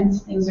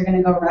sometimes things are going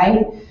to go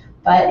right,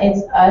 but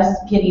it's us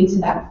getting to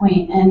that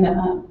point.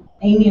 And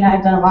Amy and I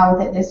have done a lot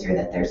with it this year,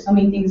 that there's so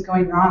many things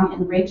going wrong,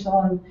 and Rachel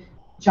and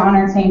John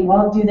aren't saying,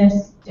 well, do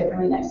this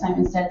differently next time.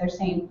 Instead, they're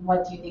saying,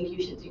 what do you think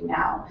you should do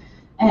now?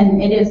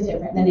 And it is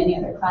different than any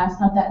other class.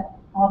 Not that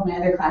all of my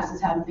other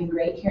classes haven't been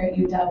great here at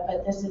UW,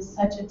 but this is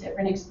such a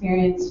different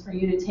experience for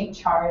you to take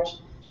charge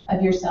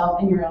of yourself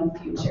and your own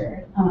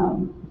future.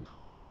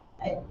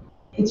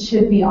 It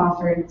should be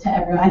offered to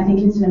everyone. I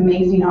think it's an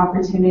amazing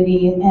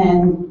opportunity,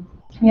 and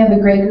we have a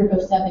great group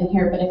of 7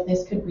 here, but if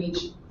this could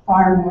reach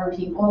far more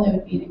people, it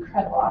would be an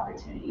incredible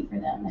opportunity for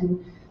them.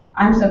 And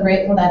I'm so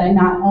grateful that I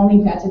not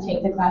only got to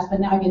take the class, but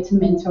now I get to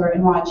mentor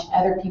and watch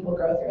other people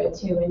grow through it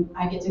too, and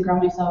I get to grow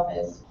myself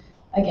as,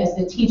 I guess,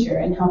 the teacher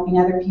and helping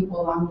other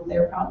people along with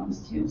their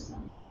problems too. So.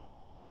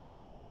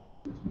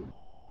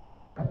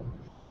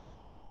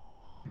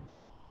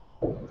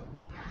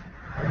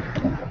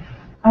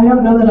 I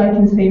don't know that I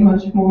can say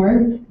much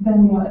more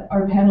than what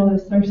our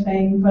panelists are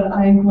saying, but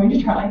I'm going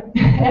to try.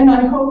 And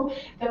I hope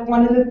that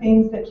one of the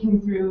things that came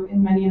through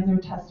in many of their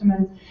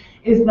testaments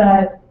is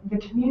that the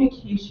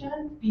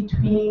communication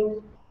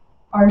between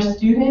our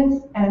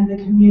students and the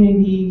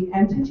community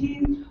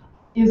entities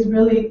is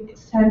really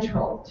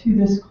central to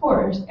this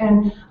course.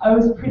 And I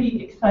was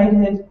pretty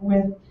excited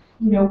with,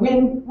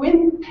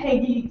 when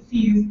Peggy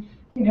sees,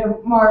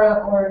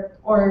 Mara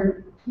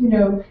or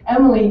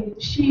Emily,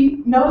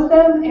 she knows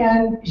them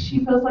and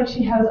she feels like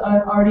she has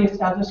an already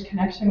established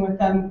connection with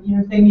them,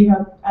 if they meet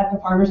up at the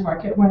farmer's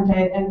market one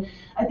day. And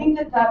I think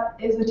that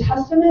is a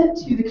testament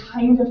to the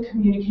kind of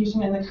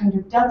communication and the kind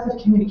of depth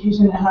of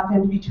communication that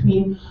happened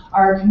between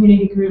our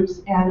community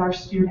groups and our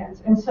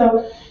students. And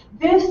so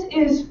this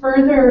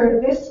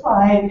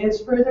slide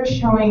is further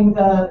showing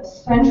the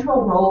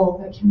central role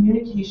that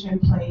communication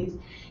plays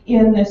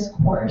in this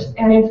course.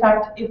 And in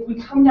fact, if we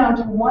come down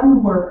to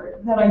one word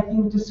that I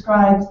think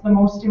describes the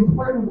most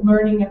important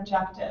learning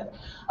objective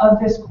of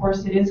this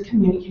course, it is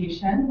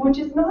communication, which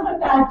is not a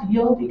bad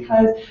deal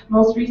because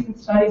most recent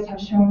studies have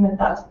shown that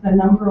that's the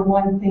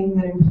 #1 thing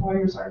that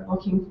employers are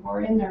looking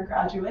for in their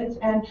graduates.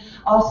 And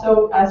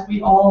also, as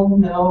we all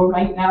know,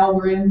 right now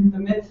we're in the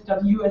midst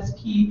of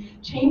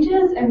USP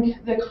changes and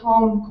the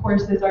CALM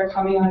courses are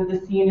coming onto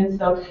the scene. And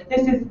so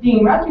this is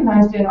being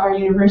recognized in our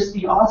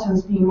university also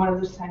as being one of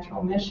the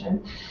central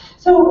missions.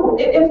 So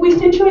if we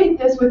situate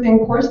this within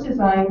course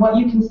design, what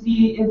you can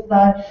see is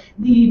that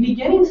the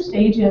beginning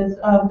stages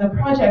of the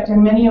project,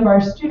 and many of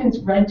our students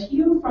read to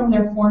you from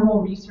their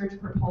formal research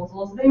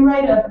proposals, they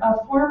write a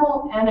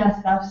formal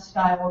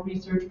NSF-style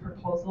research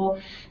proposal.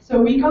 So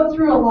we go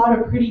through a lot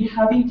of pretty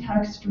heavy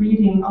text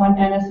reading on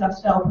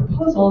NSF-style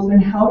proposals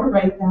and how to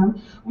write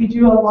them. We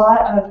do a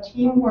lot of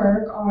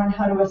teamwork on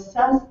how to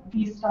assess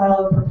these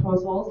style of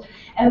proposals,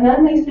 and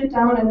then they sit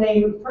down and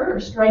they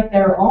first write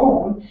their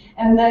own,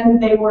 and then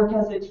they work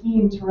as a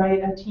team to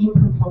write a team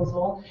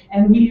proposal.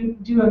 And we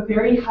do a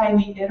very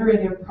highly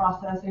iterative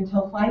process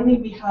until finally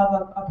we have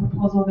a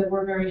proposal that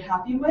we're very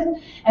happy with,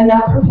 and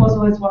that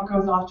proposal is what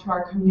goes off to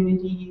our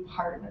community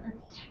partner.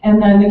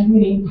 And then the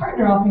community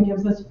partner often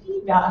gives us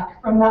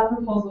feedback from that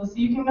proposal. So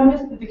you can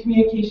notice that the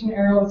communication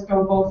arrows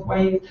go both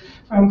ways,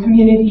 from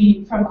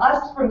community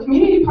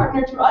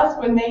partner to us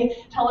when they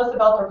tell us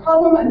about their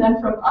problem, and then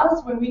from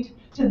us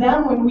to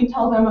them when we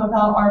tell them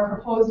about our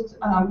proposed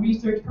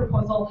research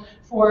proposal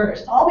for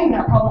solving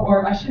that problem,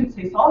 or I shouldn't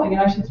say solving it,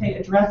 I should say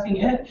addressing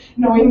it,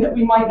 knowing that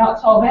we might not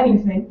solve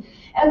anything.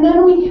 And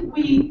then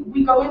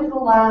we go into the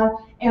lab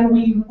and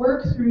we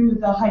work through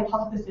the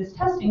hypothesis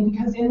testing,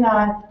 because in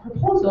that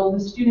proposal, the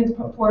students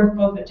put forth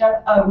both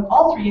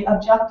all 3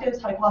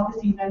 objectives,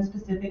 hypotheses, and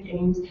specific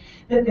aims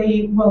that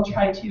they will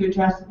try to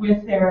address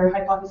with their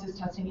hypothesis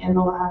testing in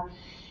the lab.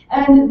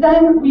 And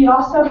then we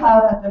also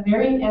have at the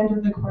very end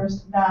of the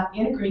course that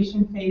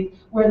integration phase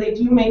where they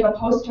do make a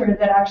poster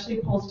that actually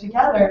pulls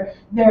together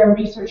their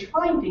research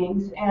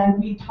findings, and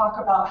we talk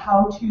about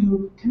how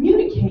to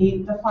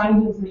communicate the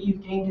findings that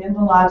you've gained in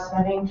the lab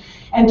setting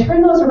and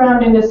turn those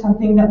around into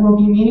something that will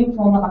be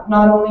meaningful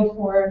not only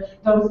for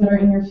those that are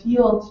in your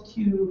field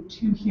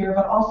to hear,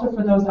 but also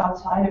for those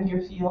outside of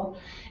your field.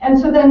 And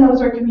so then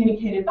those are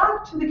communicated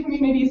back to the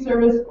community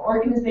service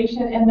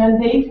organization, and then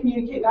they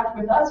communicate back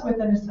with us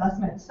with an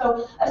assessment.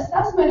 So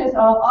assessment is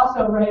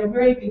also a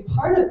very big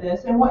part of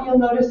this, and what you'll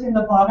notice in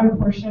the bottom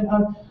portion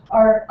of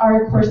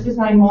our course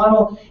design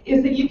model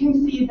is that you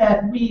can see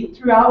that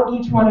throughout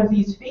each one of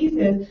these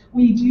phases,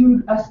 we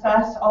do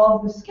assess all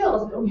of the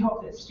skills that we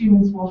hope that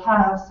students will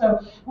have. So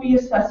we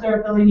assess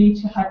their ability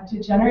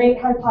to generate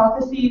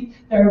hypotheses,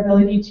 their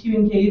ability to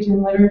engage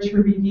in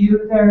literature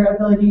review, their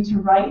ability to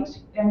write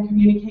and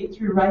communicate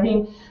through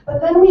writing.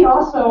 But then we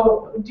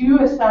also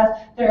do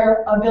assess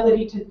their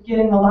ability to get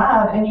in the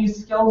lab and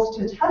use skills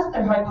to test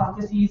their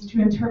hypotheses,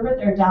 to interpret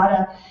their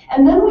data.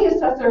 And then we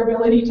assess their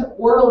ability to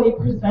orally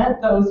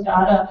present those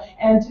data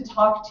and to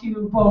talk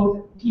to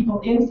both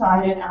people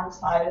inside and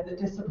outside of the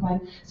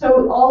discipline.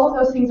 So all of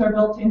those things are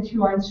built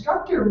into our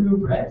instructor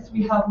rubrics.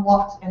 We have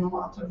lots and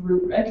lots of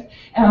rubrics.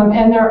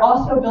 And they're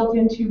also built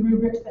into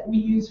rubrics that we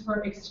use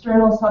for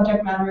external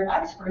subject matter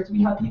experts.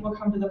 We have people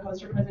come to the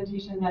poster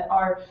presentation that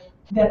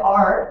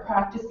are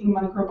practicing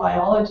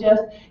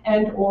microbiologists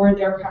and or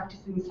they're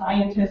practicing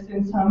scientists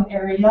in some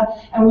area.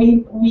 And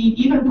we we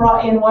even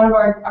brought in one of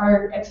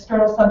our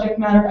external subject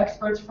matter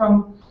experts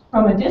from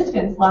a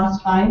distance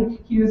last time.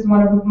 He was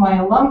one of my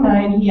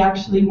alumni, and he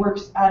actually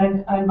works at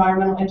an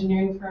environmental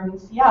engineering firm in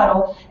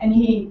Seattle, and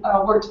he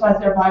works as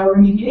their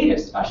bioremediative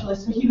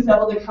specialist, so he was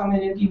able to come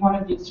in and be one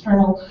of the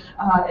external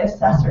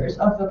assessors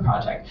of the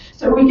project.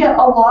 So we get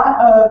a lot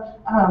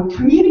of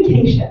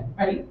communication,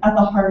 right, at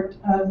the heart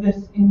of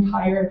this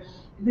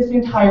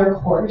entire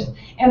course.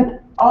 And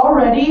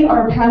already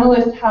our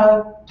panelists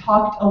have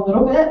talked a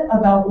little bit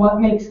about what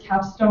makes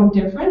Capstone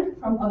different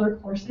from other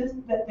courses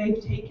that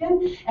they've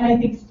taken, and I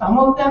think some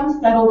of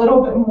them said a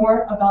little bit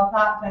more about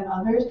that than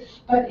others.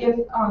 But if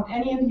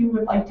any of you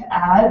would like to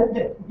add,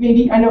 that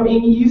maybe, I know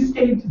Amy, you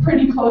stayed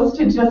pretty close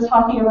to just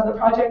talking about the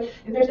project,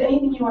 if there's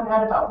anything you want to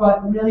add about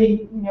what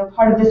really,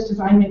 part of this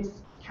design makes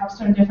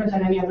Capstone different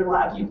than any other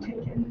lab you've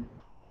taken.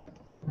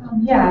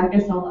 Yeah, I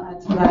guess I'll add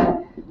to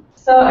that.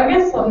 So I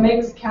guess what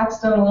makes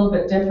Capstone a little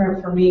bit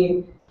different for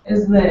me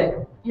is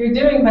that you're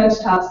doing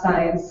benchtop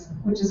science,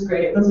 which is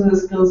great. Those are the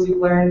skills you've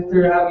learned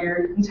throughout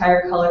your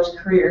entire college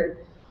career.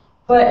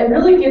 But it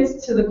really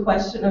gets to the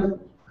question of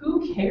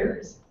who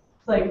cares?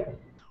 It's like,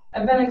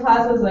 I've been in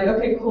classes like,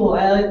 okay, cool,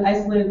 I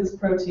isolated this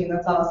protein,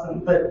 that's awesome,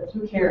 but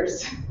who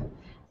cares?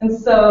 And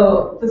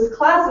so this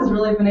class has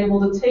really been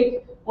able to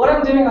take what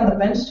I'm doing on the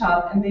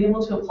benchtop and be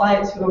able to apply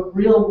it to a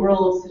real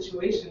world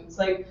situation. It's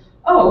like,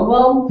 oh,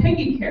 well,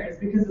 Peggy cares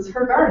because it's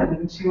her garden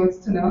and she wants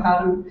to know how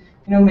to,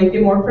 make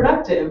it more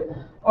productive.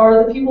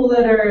 Or the people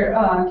that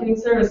are getting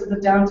service at the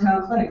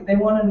downtown clinic, they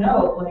want to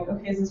know, like,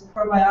 okay, is this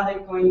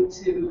probiotic going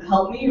to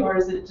help me, or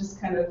is it just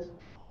kind of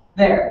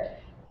there?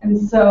 And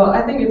so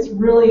I think it's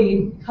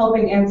really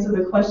helping answer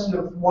the question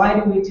of why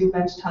do we do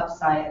benchtop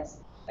science?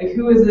 Like,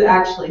 who is it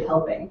actually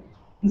helping?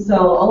 And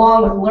so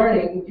along with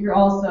learning, you're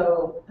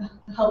also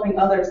helping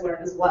others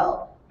learn as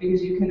well,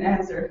 because you can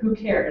answer who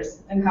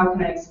cares and how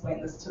can I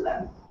explain this to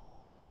them.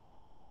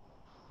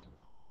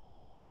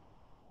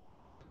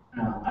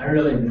 I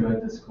really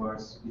enjoyed this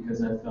course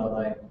because I felt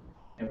like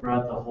it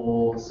brought the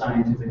whole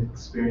scientific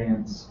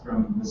experience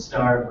from the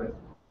start with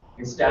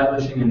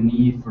establishing a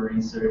need for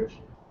research,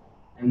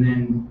 and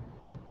then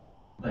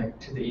like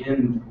to the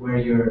end where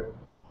you're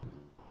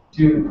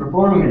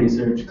performing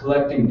research,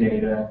 collecting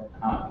data,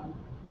 and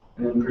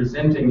then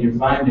presenting your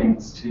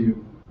findings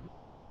to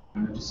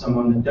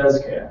someone that does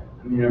care.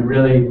 I mean, it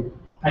really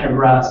kind of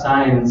brought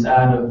science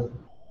out of,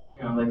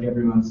 like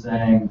everyone's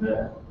saying,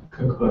 the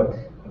cookbook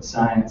of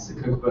science,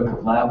 the cookbook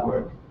of lab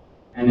work,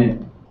 and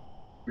it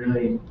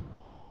really,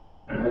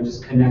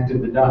 just connected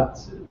the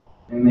dots.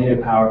 It made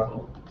it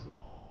powerful.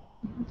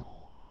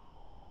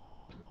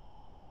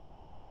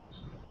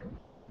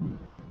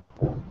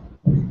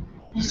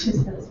 I should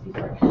have said this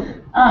before.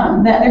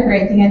 The other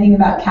great thing I think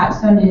about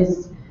Capstone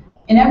is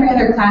in every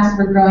other class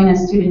we're growing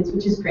as students,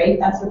 which is great.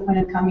 That's the point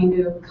of coming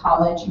to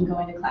college and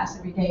going to class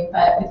every day.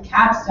 But with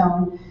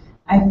Capstone,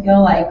 I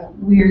feel like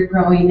we're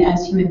growing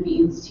as human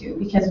beings too,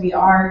 because we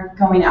are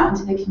going out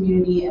into the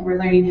community and we're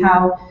learning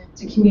how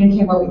to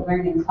communicate what we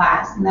learned in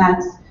class. And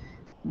that's,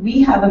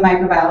 we have a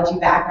microbiology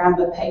background,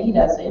 but Peggy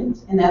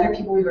doesn't. And the other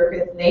people we work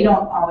with, they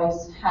don't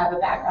always have a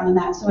background in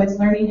that. So it's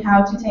learning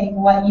how to take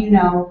what you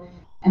know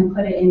and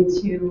put it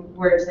into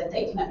words that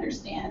they can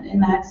understand.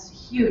 And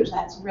that's huge.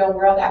 That's real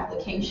world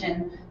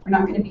application. We're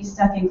not going to be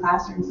stuck in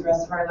classrooms the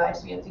rest of our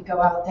lives. We have to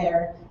go out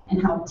there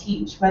and help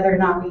teach. Whether or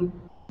not we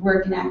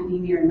work in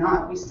academia or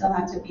not, we still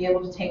have to be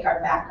able to take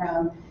our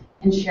background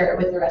and share it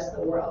with the rest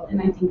of the world.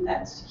 And I think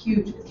that's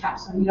huge with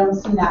Capstone. You don't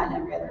see that in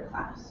every other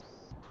class.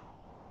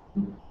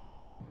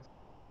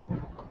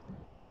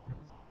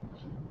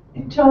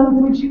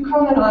 John, would you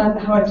comment on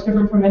how it's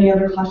different from any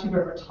other class you've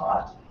ever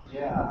taught?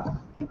 Yeah.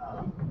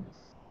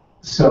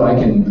 So I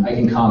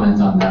can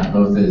comment on that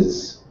both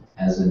as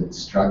an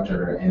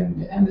instructor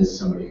and as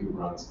somebody who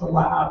runs the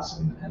labs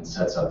and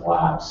sets up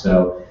labs.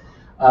 So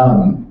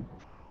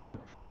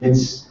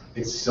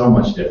it's so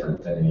much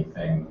different than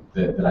anything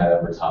that I've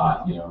ever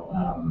taught.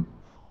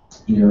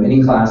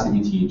 Any class that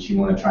you teach, you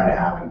want to try to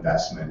have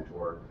investment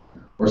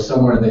or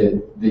somewhere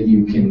that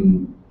you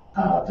can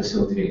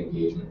facilitate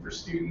engagement for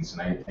students.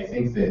 And I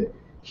think that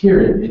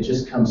here it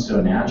just comes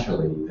so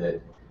naturally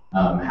that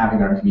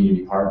having our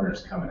community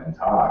partners come in and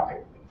talk,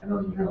 I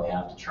don't even really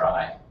have to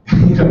try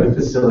to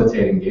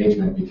facilitate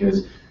engagement,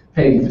 because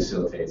Peggy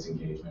facilitates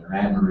engagement, or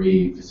Anne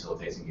Marie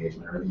facilitates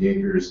engagement, or the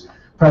Acres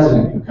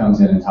president who comes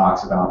in and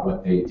talks about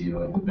what they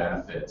do and the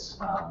benefits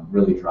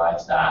really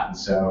drives that. And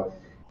so,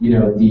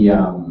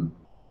 the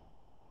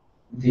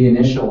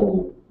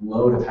initial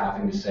load of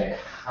having to say,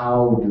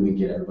 how do we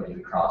get everybody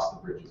to cross the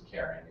bridge of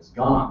caring is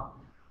gone.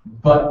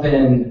 But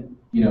then,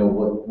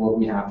 what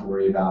we have to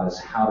worry about is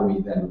how do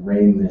we then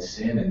rein this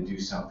in and do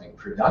something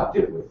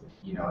productive with it,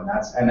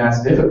 and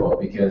that's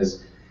difficult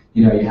because,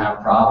 you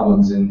have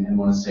problems and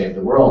want to save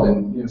the world.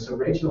 And, so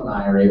Rachel and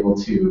I are able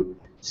to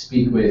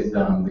speak with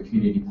the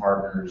community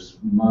partners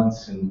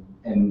months and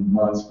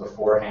months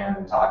beforehand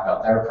and talk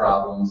about their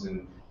problems.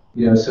 And,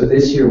 so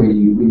this year we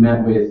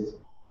met with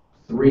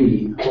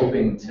 3,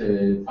 hoping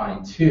to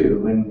find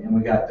 2, and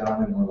we got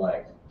done and we're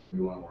like,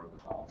 we want to work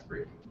with all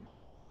 3.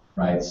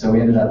 right? So we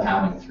ended up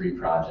having 3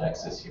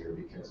 projects this year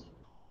because,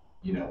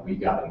 you know, we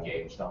got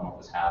engaged on what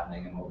was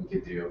happening and what we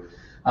could do.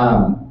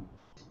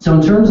 So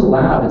in terms of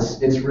lab,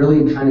 it's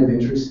really kind of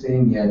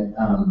interesting yet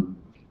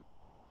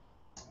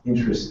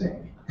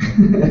interesting.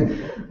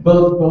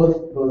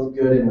 both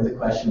good and with a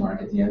question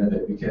mark at the end of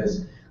it,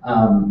 because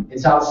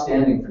it's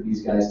outstanding for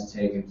these guys to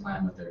take and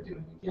plan what they're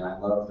doing. Again, I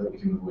love that we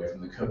can move away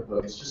from the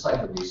cookbook. It's just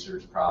like a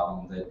research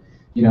problem that,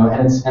 you know,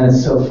 and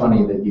it's so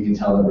funny that you can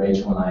tell that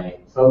Rachel and I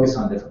focus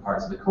on different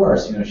parts of the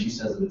course. You know, she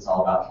says that it's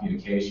all about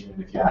communication,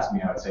 and if you ask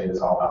me, I would say it is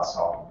all about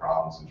solving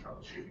problems and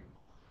troubleshooting.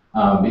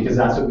 Because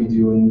that's what we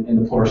do in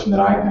the portion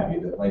that I have you.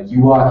 That, like,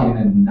 you walk in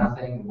and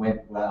nothing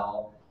went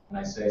well, and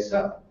I say,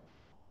 so,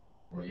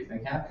 what do you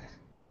think happened?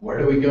 Where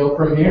do we go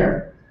from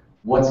here?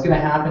 What's going to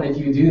happen if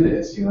you do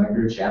this? You know, like we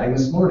were chatting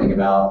this morning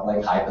about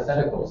like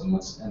hypotheticals and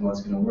what's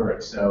going to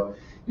work. So,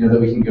 you know, that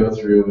we can go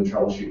through and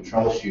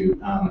troubleshoot.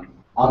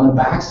 On the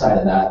back side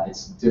of that,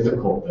 it's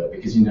difficult though,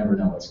 because you never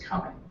know what's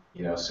coming.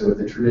 You know, so with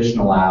the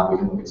traditional lab, we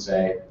can look and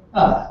say,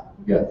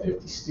 we've got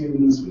 50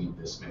 students, we need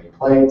this many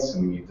plates,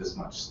 and we need this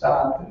much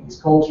stuff, and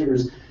these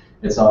cultures,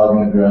 it's all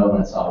going to grow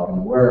and it's all going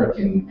to work,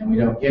 and we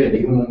don't get it.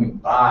 Even when we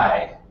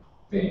buy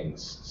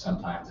things,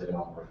 sometimes they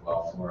don't work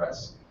well for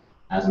us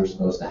as we're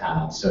supposed to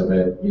have. So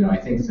that, you know, I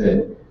think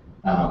that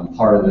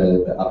part of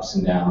the ups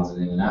and downs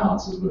and in and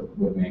outs is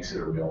what makes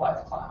it a real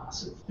life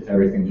class. If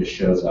everything just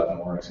shows up and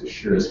works, it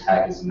sure as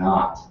heck is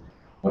not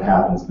what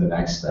happens the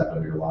next step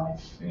of your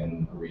life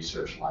in a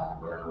research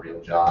lab or in a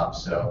real job.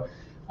 So,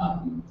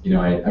 you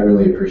know, I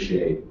really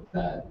appreciate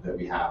that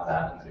we have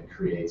that and that it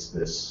creates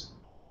this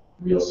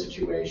real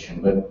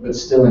situation, but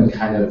still in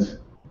kind of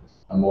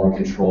a more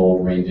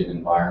controlled, reined-in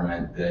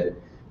environment that,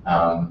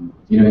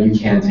 you know, you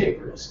can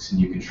take risks and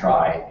you can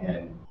try,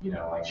 and, you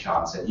know, like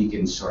Sean said, he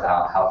can sort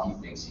out how he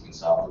thinks he can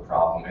solve the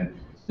problem. And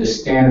the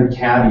standard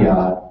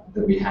caveat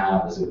that we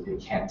have is that it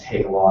can't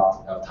take a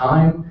lot of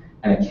time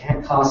and it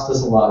can't cost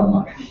us a lot of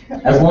money.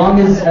 As long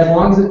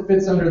as it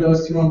fits under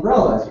those 2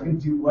 umbrellas, you can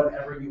do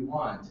whatever you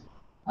want,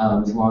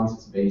 as long as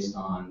it's based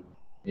on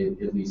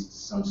at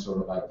least some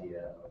sort of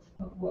idea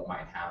of what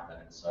might happen.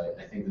 And so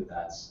I think that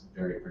that's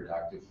very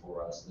productive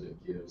for us, that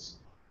it gives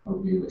a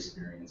real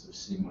experience of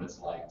seeing what it's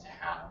like to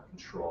have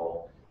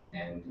control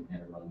and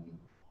run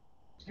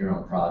your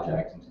own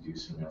project and to do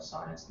some real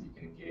science that you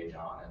can engage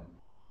on.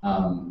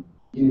 And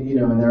you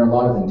know, and there are a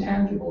lot of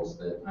intangibles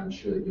that I'm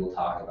sure that you'll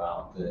talk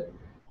about that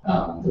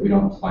we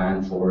don't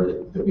plan for,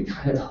 that we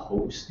kind of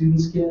hope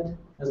students get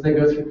as they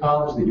go through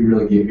college, that you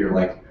really get here,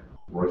 like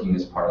working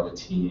as part of a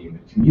team,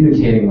 and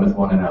communicating with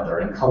one another,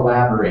 and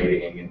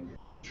collaborating, and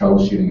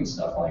troubleshooting and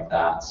stuff like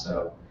that.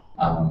 So,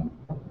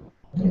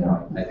 you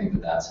know, I think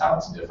that that's how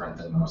it's different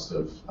than most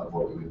of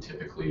what we would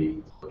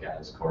typically look at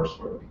as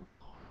coursework.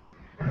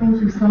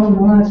 Thank you so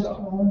much to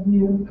all of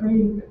you.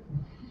 Great.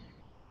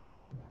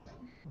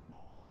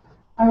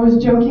 I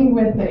was joking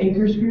with the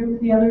Acres group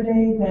the other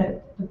day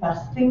that the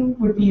best thing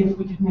would be if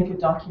we could make a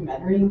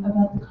documentary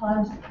about the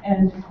class.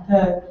 And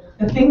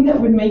the thing that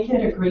would make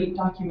it a great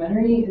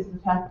documentary is the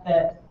fact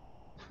that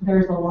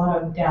there's a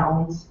lot of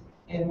downs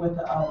in with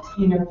the ups.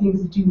 You know,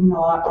 things do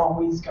not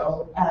always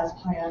go as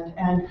planned.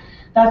 And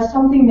that's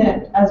something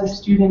that, as a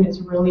student, it's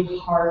really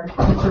hard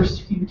the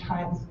first few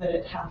times that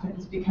it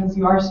happens, because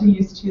you are so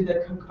used to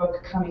the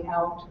cookbook coming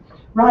out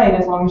right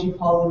as long as you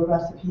follow the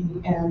recipe,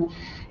 and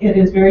it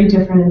is very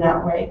different in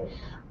that way.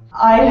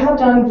 I have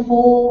done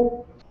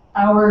full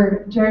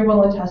hour, Jerry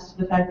will attest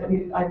to the fact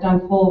that I've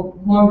done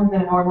full, longer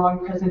than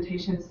hour-long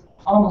presentations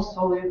almost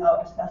solely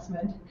about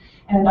assessment,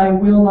 and I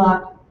will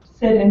not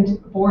sit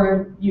and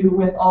bore you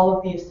with all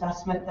of the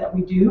assessment that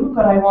we do,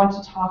 but I want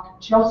to talk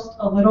just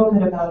a little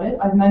bit about it.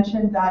 I've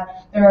mentioned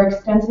that there are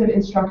extensive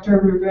instructor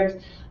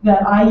rubrics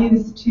that I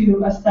use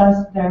to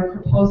assess their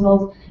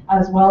proposals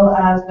as well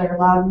as their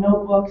lab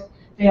notebooks.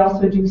 They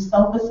also do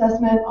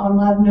self-assessment on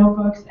lab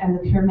notebooks, and the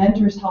peer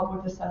mentors help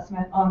with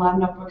assessment on lab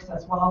notebooks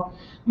as well.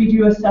 We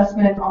do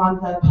assessment on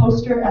the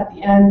poster at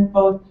the end,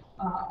 both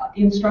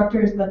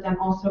instructors, but then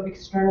also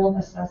external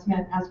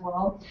assessment as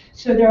well.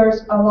 So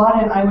there's a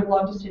lot, and I would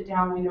love to sit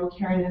down. I know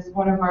Karen is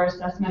one of our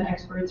assessment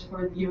experts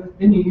for the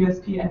new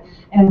USP,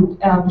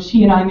 and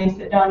she and I may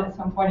sit down at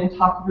some point and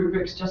talk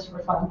rubrics just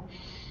for fun.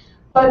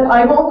 But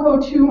I won't go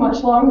too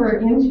much longer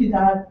into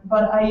that,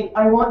 but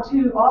I want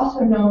to also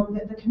note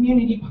that the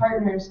community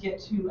partners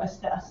get to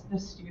assess the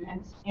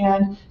students.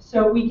 And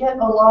so we get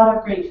a lot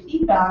of great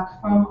feedback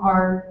from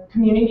our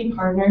community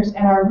partners,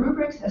 and our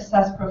rubrics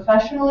assess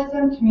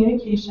professionalism,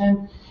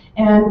 communication,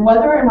 and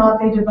whether or not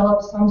they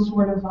develop some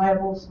sort of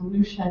viable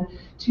solution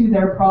to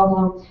their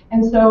problem.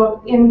 And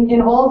so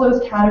in all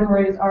those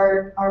categories,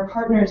 our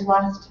partners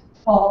last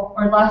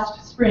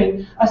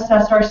spring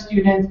assessed our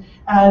students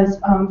as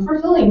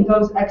fulfilling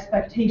those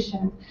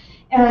expectations.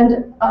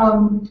 And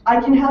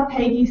I can have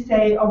Peggy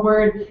say a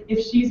word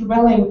if she's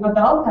willing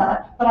about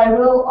that, but I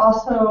will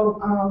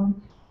also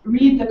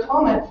read the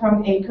comment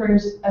from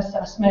Acres'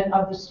 assessment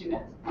of the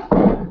students.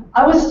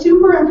 I was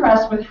super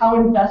impressed with how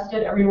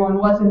invested everyone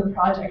was in the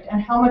project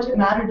and how much it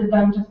mattered to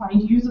them to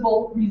find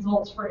usable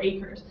results for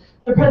ACRES.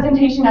 The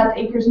presentation at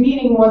the ACRES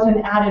meeting was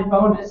an added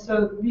bonus,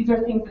 so these are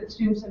things that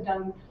students have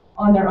done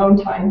on their own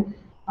time.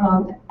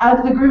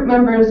 As the group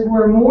members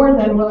were more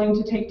than willing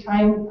to take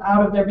time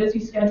out of their busy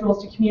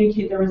schedules to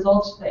communicate their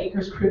results to the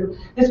ACRES crew,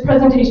 this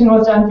presentation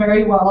was done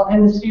very well,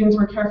 and the students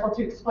were careful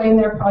to explain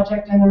their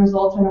project and the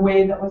results in a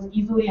way that was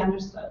easily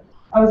understood.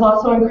 It was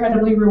also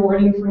incredibly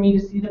rewarding for me to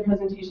see the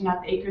presentation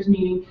at the ACRES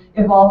meeting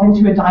evolve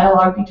into a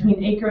dialogue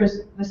between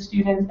ACRES, the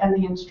students, and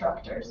the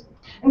instructors.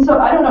 And so,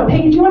 I don't know,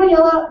 Peggy, do you want to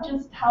yell out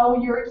just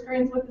how your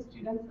experience with the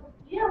students?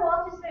 Yeah, well,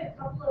 I'll just say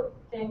a couple of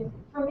things.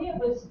 For me, it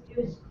was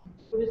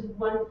a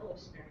wonderful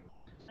experience.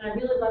 And I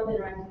really loved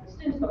interacting with the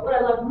students, but what I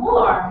loved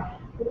more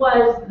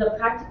was the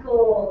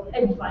practical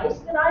advice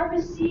that I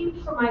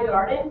received from my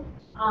garden.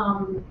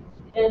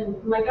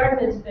 And my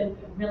garden has been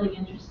a really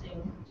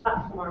interesting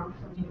platform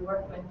for me to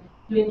work with,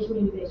 doing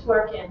community-based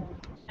work.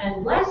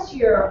 And last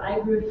year, I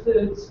grew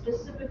food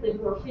specifically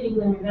for Feeding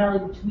Limoy Valley,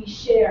 which we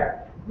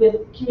share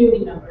with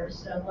community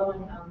members,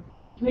 low-income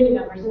community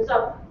members. And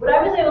so what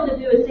I was able to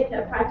do is take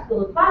that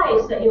practical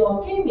advice that you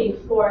all gave me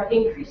for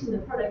increasing the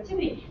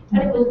productivity,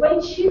 and it was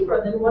way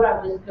cheaper than what I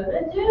was going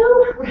to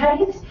do,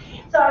 right?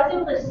 So I was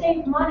able to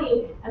save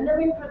money, and then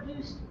we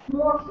produced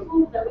more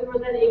food that we were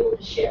then able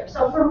to share.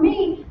 So for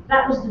me,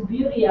 that was the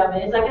beauty of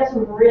it, is I got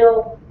some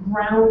real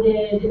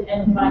grounded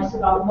advice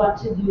about what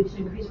to do to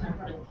increase my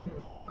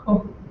productivity.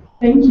 Cool.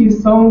 Thank you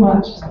so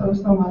much,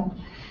 so much.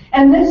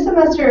 And this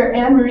semester,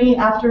 Anne-Marie,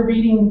 after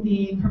reading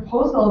the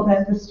proposal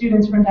that the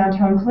students from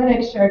Downtown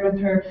Clinic shared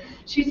with her,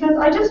 she says,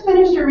 I just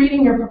finished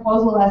reading your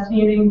proposal last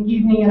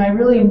evening and I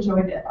really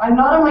enjoyed it. I'm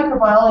not a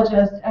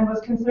microbiologist and was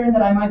concerned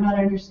that I might not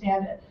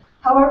understand it.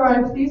 However,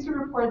 I'm pleased to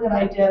report that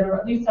I did, or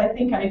at least I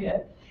think I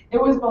did.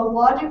 It was both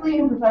logically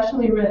and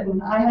professionally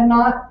written. I had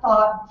not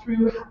thought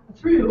through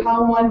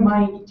how one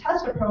might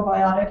test a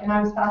probiotic, and I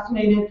was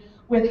fascinated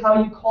with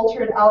how you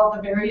cultured out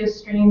the various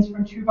strains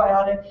from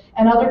TruBiotic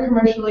and other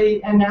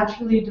commercially and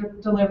naturally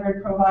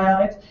delivered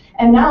probiotics,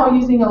 and now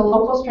using a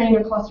local strain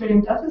of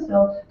Clostridium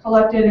difficile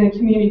collected in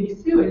community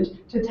sewage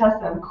to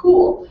test them.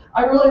 Cool.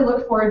 I really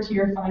look forward to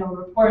your final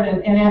report.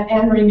 And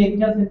Anne-Marie maybe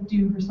doesn't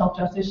do herself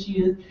justice.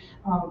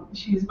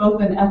 She's both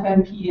an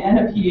FNP and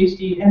a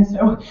PhD, and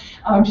so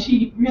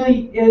she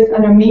really is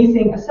an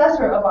amazing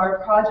assessor of our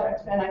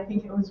projects, and I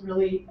think it was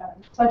really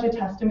such a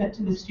testament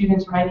to the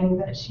students' writing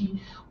that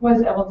she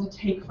was able to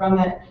take from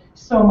it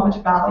so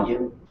much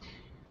value.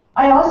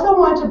 I also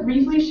want to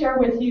briefly share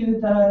with you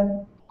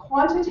the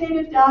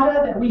quantitative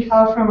data that we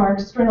have from our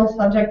external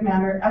subject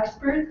matter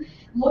experts,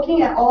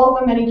 looking at all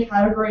the many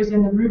categories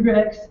in the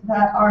rubrics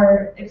that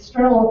our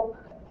external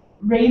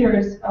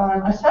raters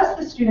assess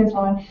the students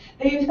on.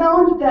 They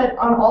found that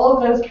on all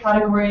of those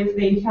categories,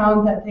 they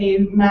found that they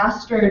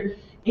mastered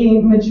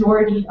a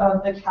majority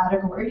of the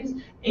categories.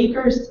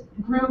 ACRES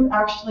group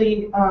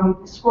actually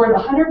scored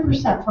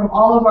 100% from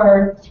all of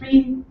our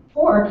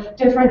 4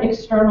 different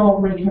external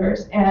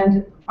raters,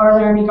 and our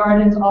Laramie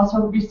Gardens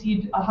also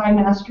received a high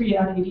mastery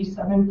at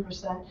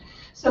 87%.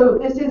 So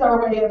this is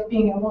our way of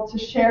being able to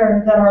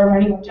share that our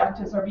learning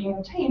objectives are being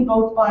obtained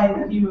both by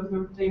the view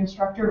of the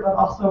instructor, but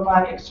also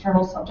by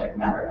external subject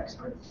matter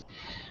experts.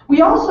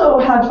 We also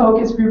had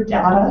focus group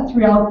data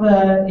throughout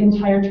the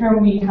entire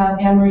term. We have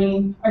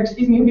Anne-Marie, or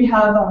excuse me, we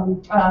have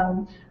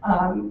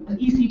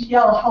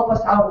ECTL help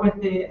us out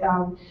with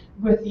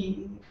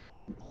the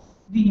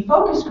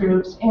focus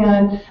groups,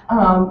 and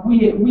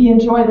we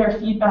enjoy their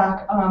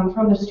feedback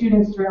from the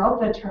students throughout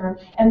the term,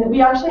 and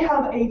we actually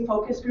have a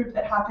focus group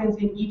that happens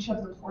in each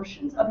of the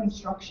portions of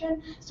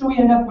instruction, so we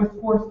end up with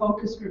 4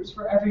 focus groups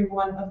for every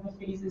one of the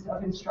phases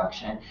of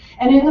instruction.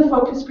 And in the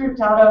focus group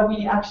data,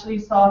 we actually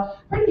saw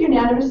pretty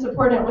unanimous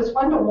support, and it was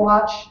fun to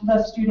watch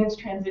the students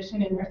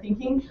transition in their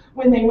thinking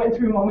when they went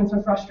through moments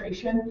of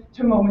frustration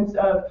to moments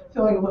of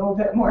feeling a little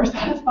bit more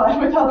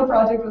satisfied with how the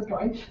project was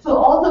going. So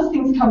all those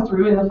things come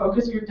through in the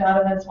focus group data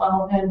as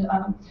well, and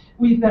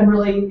we've been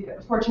really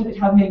fortunate to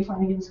have Meg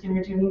Flanagan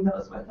Skinner doing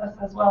those with us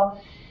as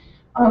well.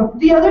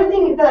 The other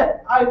thing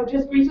that I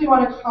just briefly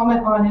want to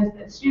comment on is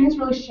that students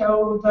really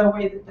show the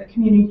way that the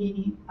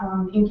community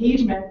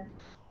engagement,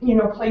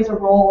 plays a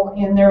role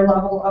in their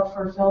level of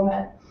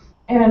fulfillment.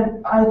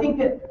 And I think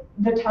that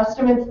the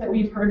testaments that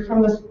we've heard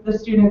from the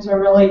students are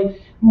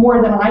really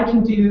more than I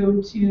can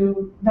do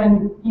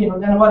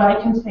than what I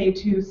can say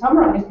to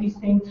summarize these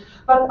things.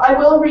 But I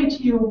will read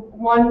to you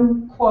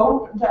one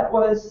quote that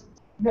was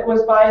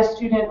by a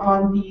student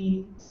on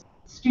the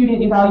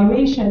student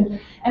evaluation,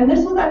 and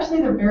this was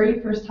actually the very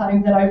first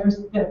time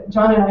that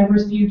John and I have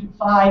received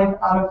 5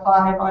 out of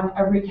 5 on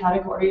every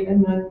category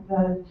in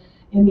the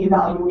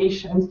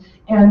evaluations.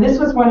 And this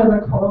was one of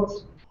the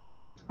quotes.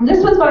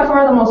 This was by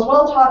far the most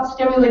well-taught,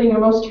 stimulating, and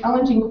most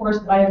challenging course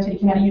that I have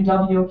taken at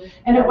UW,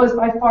 and it was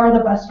by far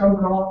the best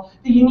overall.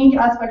 The unique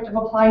aspect of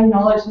applying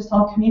knowledge to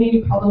solve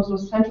community problems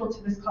was central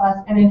to this class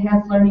and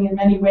enhanced learning in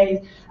many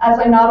ways, as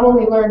I not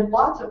only learned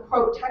lots of,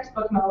 quote,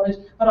 textbook knowledge,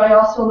 but I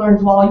also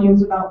learned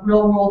volumes about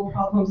real-world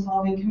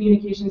problem-solving,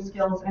 communication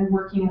skills, and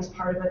working as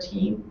part of a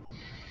team.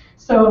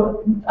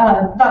 So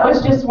that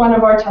was just one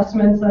of our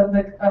testaments of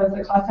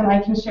the class, and I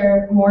can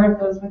share more of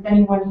those with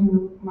anyone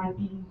who might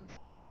be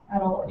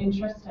at all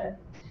interested.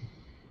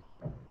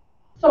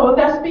 So with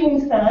that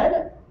being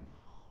said,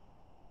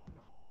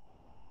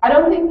 I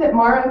don't think that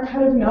Mara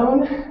could have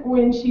known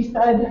when she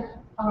said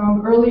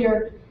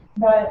earlier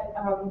that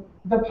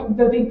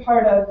the big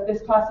part of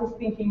this class is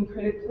thinking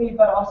critically,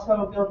 but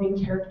also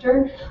building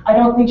character. I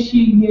don't think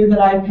she knew that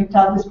I picked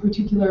out this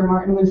particular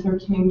Martin Luther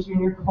King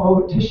Jr.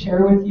 quote to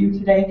share with you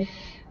today.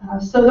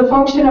 So the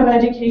function of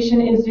education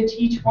is to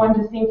teach one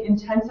to think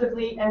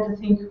intensively and to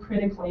think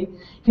critically.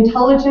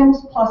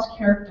 Intelligence plus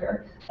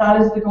character,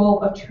 that is the goal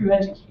of true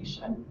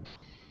education.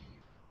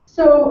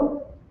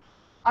 So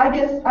I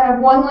guess I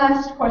have one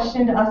last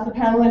question to ask the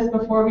panelists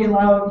before we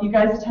allow you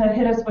guys to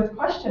hit us with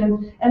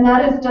questions, and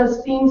that is,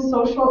 does seeing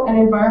social and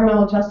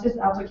environmental justice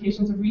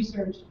applications of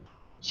research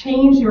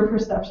change your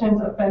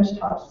perceptions of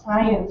benchtop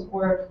science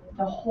or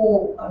the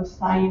whole of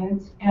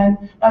science?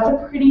 And that's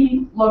a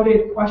pretty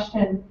loaded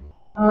question.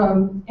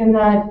 In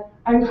that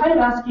I'm kind of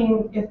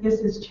asking if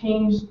this has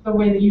changed the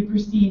way that you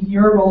perceive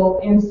your role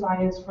in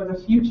science for the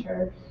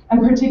future, and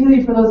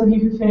particularly for those of you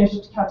who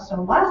finished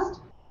capstone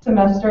last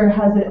semester,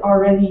 has it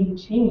already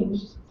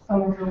changed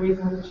some of the ways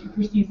in which you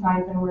perceive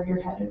science and where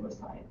you're headed with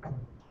science?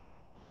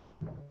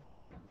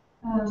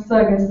 So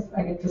I guess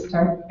I get to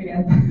start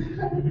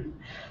again.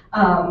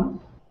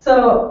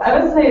 So I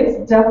would say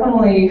it's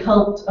definitely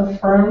helped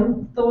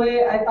affirm the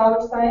way I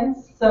thought of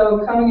science.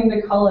 So coming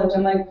into college,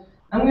 I'm like,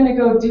 I'm going to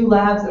go do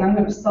labs and I'm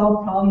going to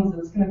solve problems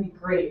and it's going to be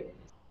great.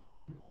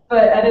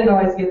 But I didn't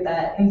always get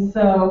that. And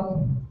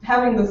so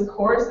having this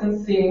course and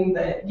seeing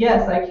that,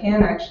 yes, I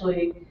can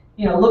actually,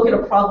 look at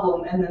a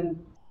problem and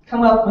then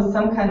come up with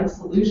some kind of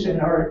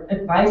solution or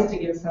advice to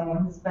give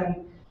someone has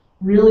been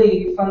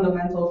really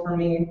fundamental for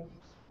me.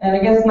 And I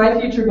guess my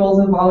future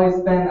goals have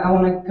always been, I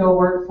want to go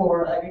work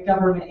for like a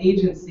government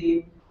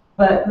agency.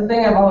 But the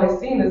thing I've always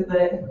seen is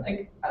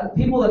that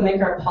people that make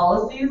our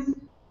policies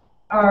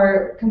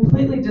are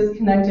completely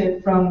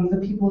disconnected from the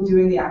people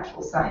doing the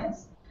actual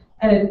science.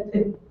 And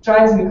it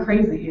drives me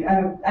crazy.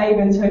 I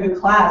even took a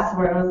class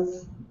where I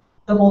was,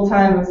 the whole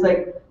time, I was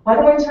like, why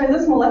don't we try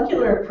this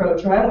molecular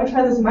approach? Or why don't we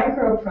try this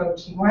micro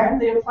approach? And why aren't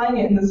they applying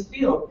it in this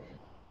field?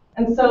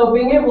 And so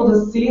being able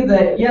to see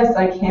that, yes,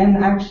 I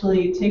can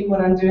actually take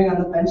what I'm doing on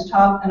the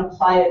benchtop and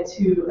apply it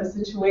to a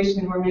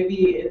situation where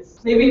maybe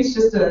it's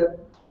just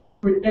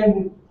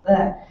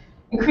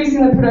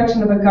increasing the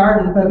production of a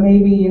garden, but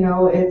maybe,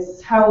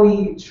 it's how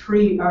we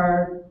treat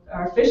our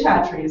fish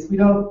hatcheries. We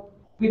tell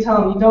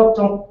them you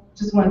don't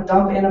just want to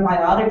dump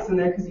antibiotics in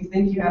there because you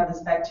think you have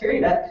this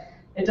bacteria.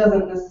 It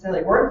doesn't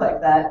necessarily work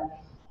like that.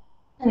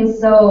 And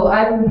so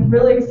I'm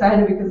really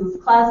excited because this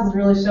class has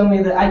really shown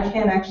me that I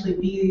can actually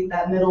be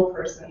that middle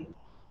person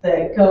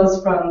that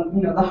goes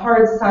from, the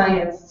hard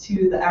science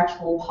to the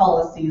actual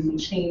policies and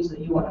change that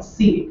you want to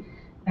see.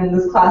 And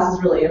this class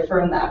has really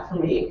affirmed that for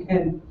me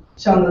and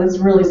shown that it's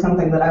really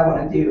something that I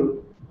want to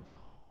do.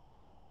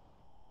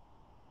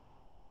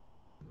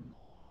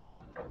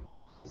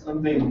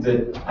 Something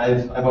that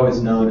I've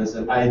always known is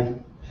that I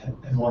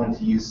have wanted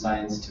to use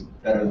science to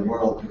better the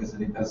world because I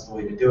think that's the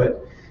way to do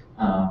it.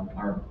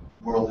 Our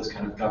world is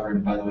kind of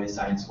governed by the way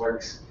science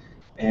works.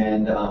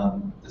 And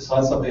so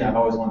that's something I've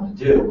always wanted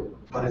to do.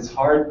 But it's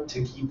hard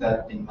to keep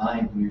that in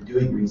mind when you're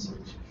doing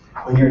research.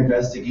 When you're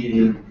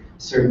investigating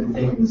certain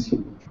things,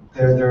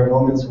 there are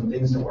moments when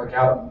things don't work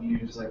out and you're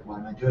just like, why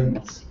am I doing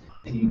this?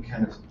 And you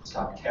kind of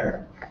stop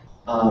caring.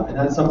 And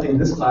that's something in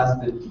this class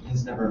that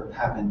has never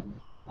happened.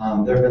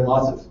 There have been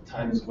lots of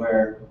times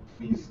where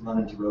we've run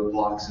into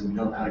roadblocks and we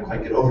don't know how to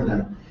quite get over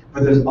them.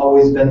 But there's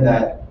always been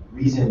that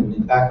reason in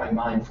the back of my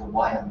mind for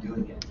why I'm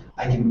doing it.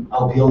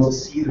 I'll be able to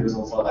see the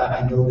results.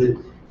 I know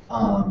that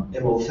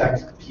it will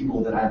affect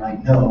people that I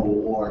might know,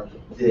 or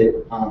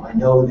that I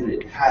know that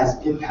it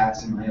has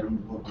impacts in my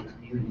own local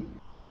community.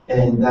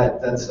 And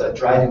that's a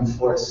driving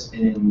force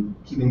in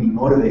keeping me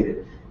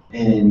motivated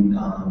in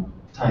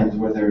times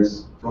where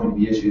there's going to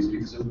be issues,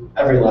 because with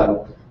every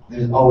lab,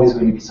 there's always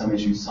going to be some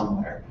issue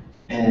somewhere.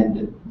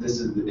 And this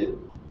is it,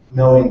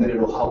 knowing that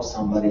it'll help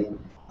somebody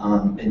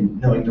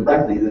and knowing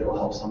directly that it'll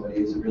help somebody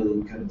is a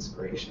really good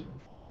inspiration.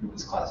 And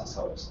this class has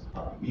helped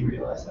me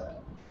realize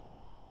that.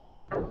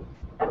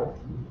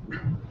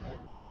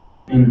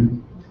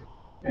 And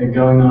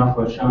going off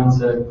what Sean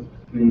said,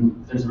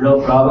 there's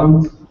real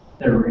problems,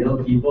 there are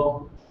real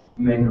people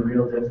who make a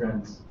real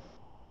difference.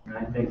 And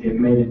I think it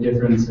made a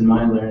difference in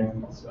my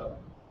learning. So.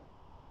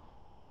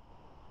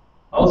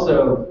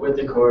 Also, with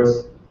the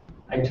course,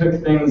 I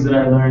took things that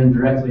I learned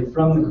directly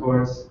from the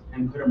course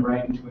and put them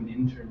right into an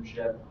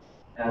internship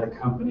at a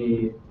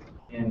company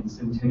in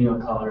Centennial,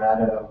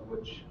 Colorado,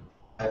 which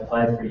I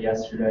applied for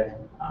yesterday.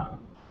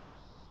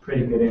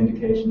 Pretty good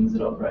indications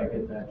that I'll probably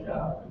get that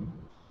job.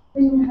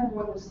 Then you had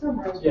one this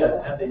summer.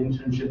 Yeah, I had the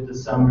internship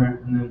this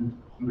summer, and then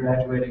I'm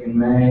graduating in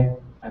May.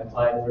 I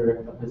applied for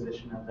a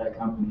position at that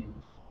company.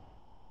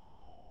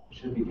 I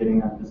should be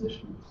getting that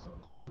position.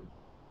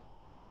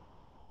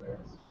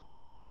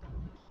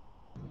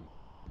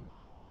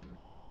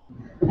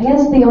 I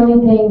guess the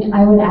only thing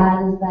I would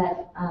add is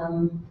that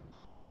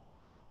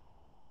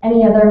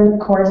any other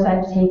course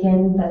I've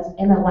taken that's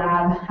in a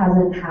lab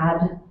hasn't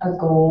had a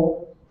goal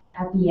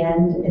at the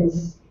end.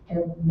 It's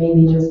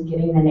maybe just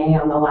getting an A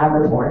on the lab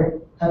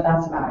report, but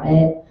that's about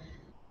it.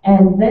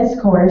 And this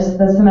course,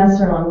 the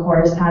semester-long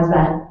course, has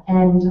that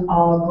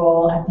end-all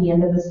goal at the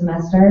end of the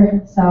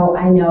semester. So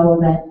I know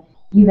that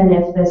even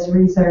if this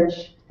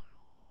research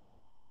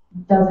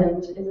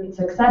isn't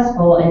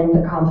successful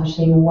in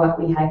accomplishing what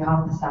we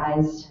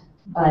hypothesized,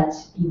 but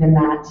even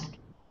that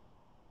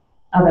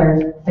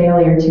other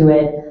failure to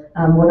it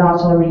would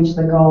also reach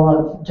the goal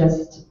of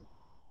just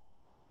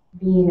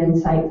being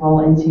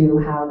insightful into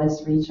how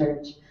this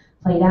research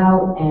played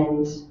out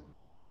and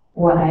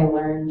what I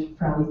learned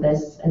from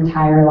this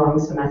entire long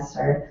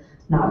semester,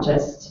 not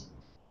just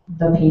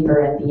the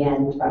paper at the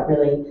end, but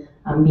really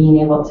being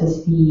able to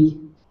see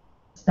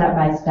step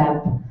by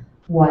step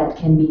what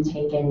can be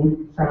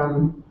taken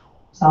from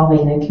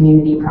solving a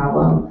community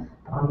problem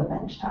on the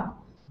benchtop.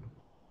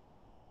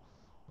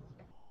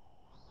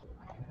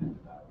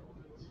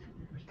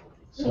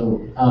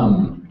 So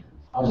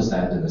I'll just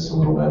add to this a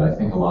little bit. I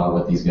think a lot of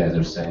what these guys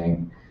are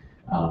saying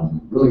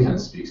really kind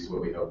of speaks to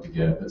what we hope to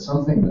get, but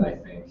something that I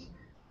think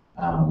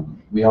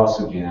we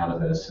also gain out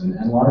of this, and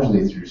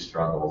largely through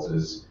struggles,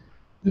 is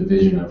the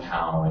vision of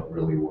how it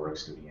really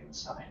works to be in the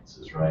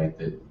sciences, right?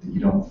 That you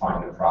don't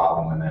find a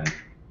problem and then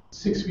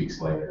 6 weeks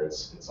later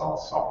it's all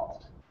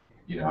solved.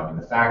 You know, I mean,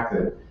 the fact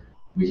that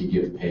we could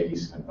give Peggy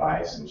some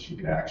advice and she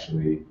could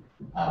actually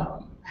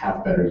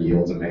have better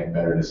yields and make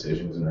better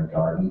decisions in her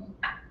garden,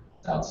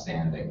 it's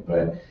outstanding.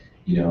 But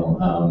you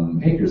know,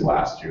 Acres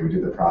last year, we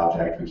did the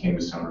project, we came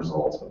to some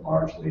results, but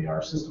largely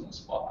our system was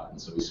flawed. And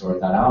so we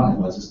sort that out and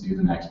it lets us do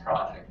the next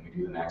project, and we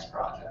do the next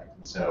project.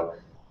 And so,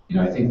 you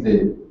know, I think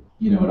that,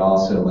 you know, it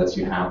also lets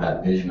you have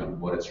that vision of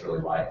what it's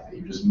really like, that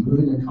you're just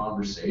moving a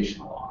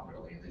conversation along,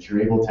 really, and that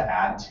you're able to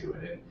add to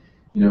it. And,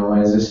 you know,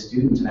 as a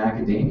student in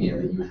academia,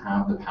 that you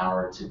have the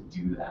power to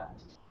do that.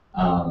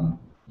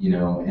 You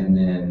know, and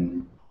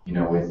then, you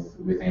know,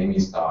 with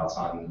Amy's thoughts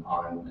on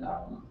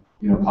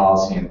you know,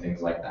 policy and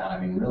things like that. I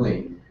mean,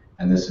 really,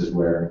 and this is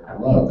where I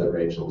love that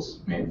Rachel's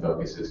main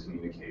focus is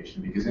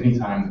communication, because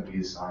anytime that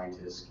we as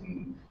scientists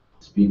can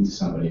speak to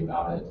somebody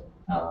about it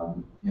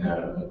in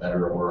a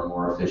better or a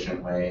more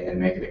efficient way and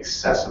make it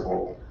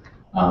accessible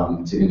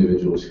to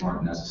individuals who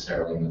aren't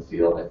necessarily in the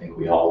field, I think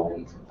we all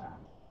win from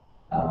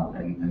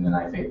that. And then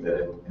I think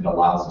that it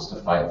allows us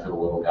to fight for the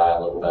little guy a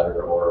little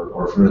better,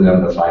 or for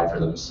them to fight for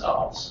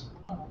themselves.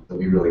 That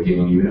we really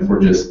gain, even if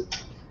we're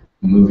just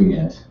moving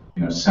it,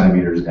 you know,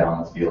 centimeters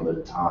down the field at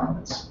a time,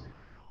 it's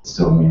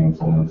still a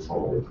meaningful move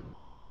forward.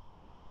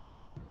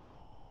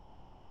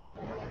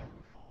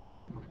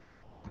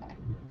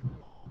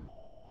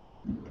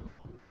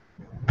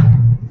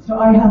 So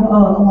I have a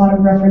lot of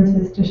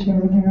references to share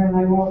there, and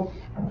I won't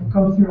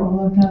go through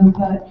all of them,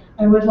 but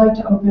I would like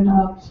to open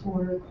up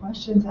for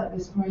questions at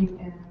this point,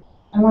 and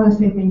I want to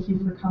say thank you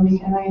for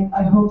coming, and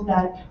I hope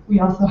that we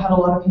also had a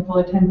lot of people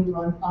attending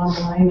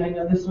online. I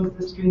know this was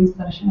the stream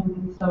session,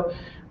 and so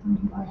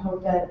I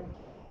hope that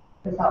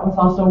was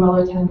also well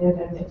attended,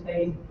 and if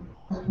they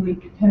hopefully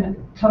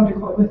can come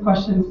with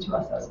questions to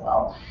us as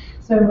well.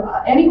 So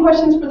any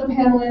questions for the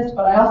panelists,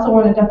 but I also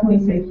want to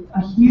definitely say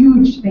a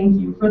huge thank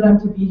you for them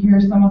to be here.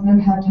 Some of them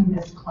had to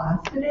miss class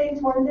today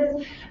for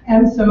this,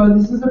 and so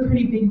this is a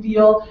pretty big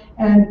deal,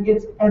 and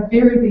it's a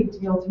very big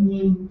deal to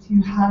me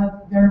to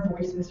have their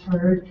voices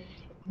heard.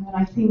 And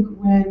I think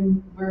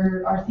when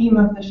our theme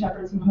of the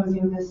Shepard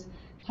Symposium this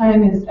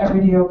time is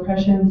everyday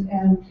oppressions,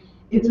 and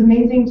it's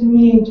amazing to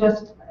me,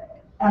 just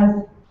as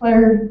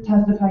Claire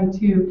testified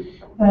to,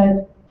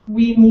 that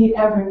we meet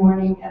every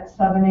morning at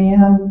 7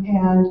 a.m.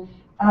 and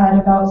at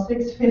about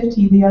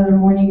 6:50 the other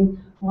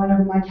morning, one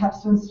of my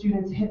capstone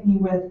students hit me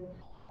with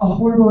a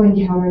horrible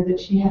encounter that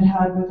she had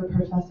had with a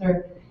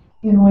professor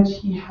in which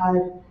he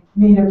had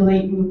made a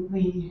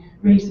blatantly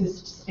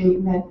racist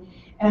statement.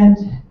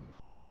 And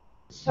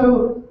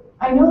so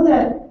I know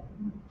that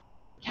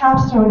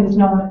capstone is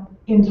not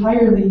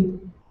entirely,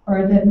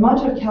 or that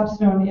much of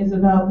capstone is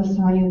about the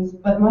science,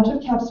 but much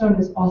of capstone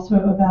is also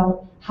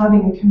about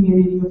having a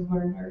community of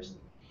learners.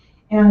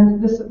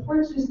 And the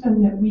support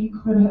system that we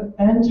could have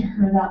been to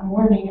her that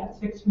morning at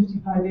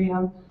 6:55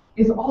 a.m.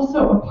 is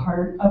also a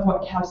part of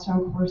what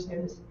capstone course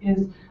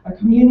is a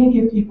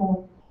community of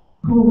people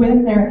who,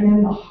 when they're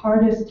in the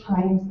hardest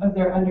times of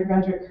their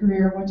undergraduate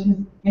career, which is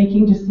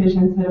making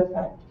decisions that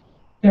affect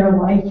their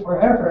life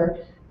forever,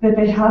 that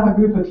they have a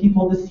group of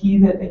people to see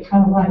that they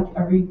kind of like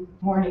every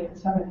morning at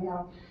 7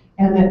 a.m.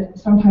 And that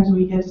sometimes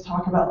we get to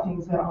talk about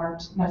things that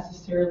aren't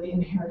necessarily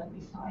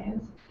inherently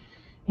science.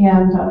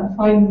 And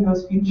finding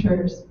those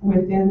futures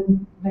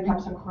within the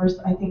capstone course,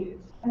 I think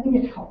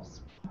it helps.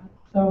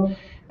 So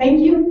thank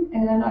you,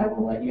 and I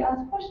will let you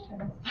ask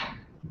questions.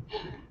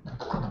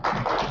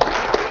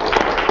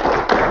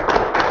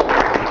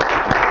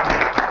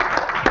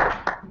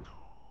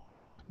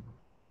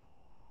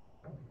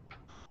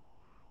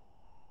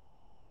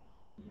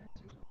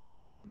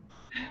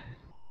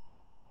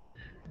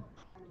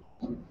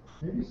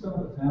 Maybe some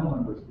of the panel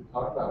members could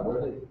talk about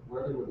where they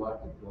would like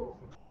to go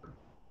from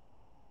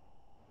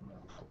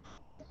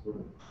sort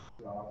of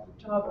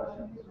job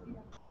professions or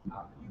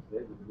outcomes they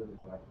would really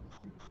like to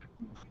see.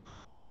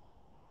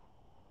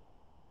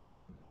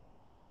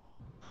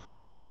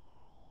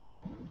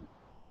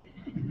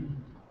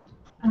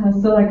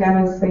 So like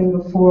I was saying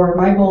before,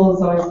 my goal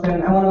has always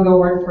been I want to go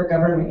work for a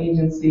government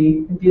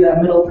agency and be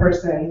that middle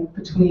person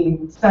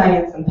between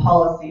science and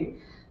policy.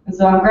 And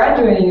so I'm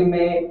graduating in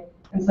May,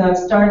 and so I've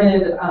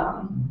started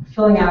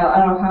filling out, I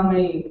don't know how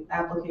many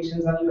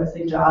applications on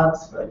USA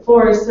Jobs for like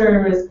Forest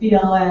Service,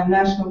 BLM,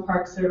 National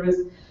Park Service,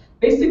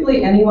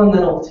 basically anyone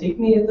that'll take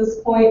me at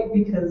this point,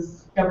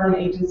 because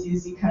government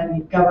agencies, you kind of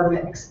need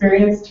government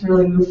experience to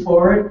really move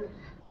forward.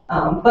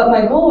 But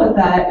my goal with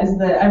that is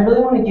that I really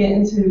want to get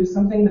into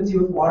something to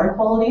do with water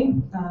quality.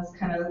 It's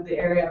kind of the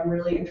area I'm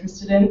really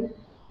interested in.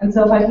 And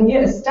so if I can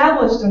get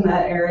established in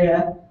that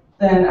area,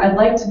 then I'd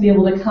like to be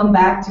able to come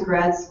back to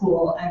grad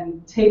school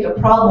and take a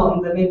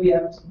problem that maybe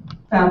I've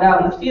found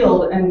out in the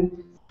field and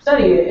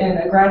study it in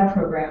a grad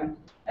program.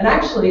 And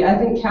actually, I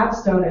think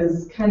Capstone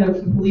is kind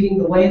of leading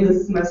the way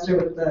this semester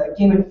with the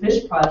Game and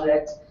Fish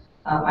project.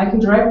 I can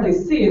directly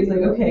see it's like,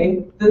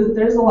 okay,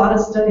 there's a lot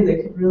of study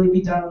that could really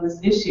be done on this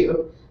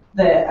issue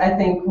that I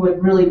think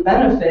would really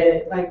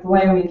benefit like the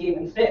Wyoming Game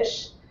and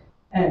Fish.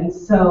 And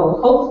so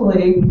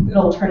hopefully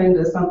it'll turn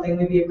into something,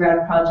 maybe a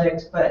grad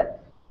project,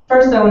 but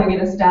first I want to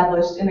get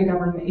established in a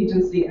government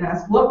agency and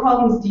ask, what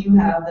problems do you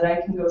have that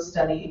I can go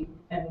study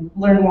and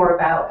learn more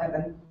about and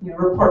then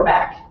report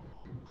back?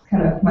 It's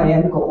kind of my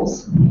end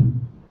goals.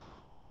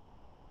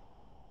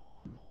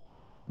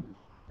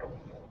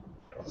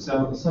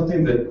 So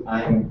something that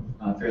I'm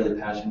fairly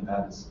passionate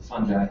about is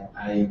fungi.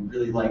 I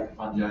really like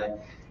fungi,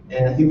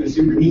 and I think they're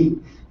super neat.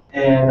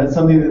 And that's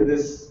something that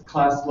this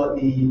class let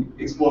me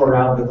explore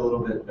around with a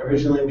little bit.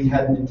 Originally, we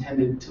hadn't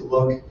intended to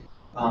look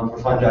for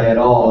fungi at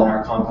all in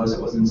our compost.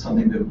 It wasn't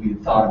something that we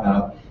had thought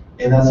about.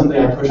 And that's something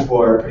I pushed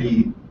for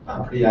pretty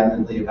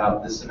adamantly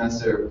about this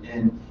semester,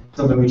 and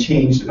something we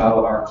changed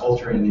about our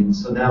culturing. And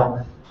so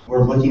now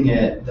we're looking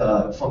at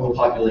the fungal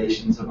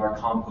populations of our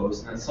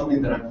compost, and that's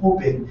something that I'm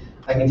hoping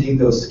I can take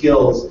those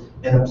skills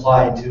and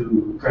apply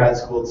to grad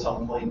school at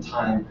some point in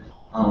time,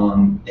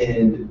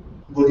 and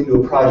look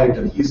into a project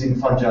of using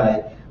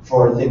fungi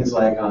for things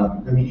like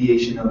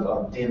remediation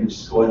of damaged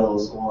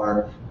soils,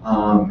 or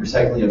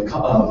recycling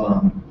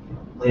of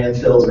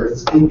landfills, or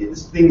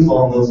things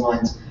along those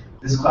lines.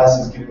 This class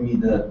has given me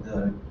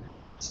a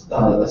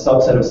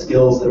subset of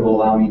skills that will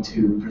allow me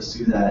to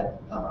pursue that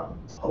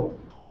hope.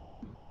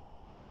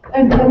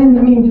 And in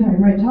the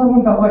meantime, right, tell them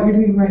about what you're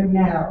doing right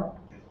now.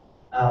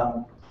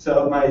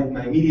 So my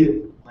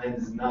immediate plan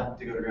is not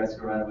to go to grad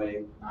school right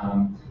away.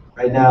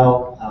 Right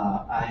now,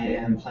 I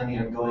am planning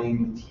on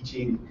going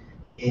teaching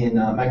in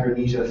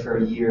Micronesia for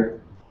a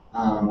year.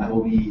 I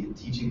will be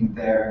teaching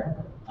there,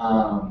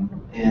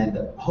 and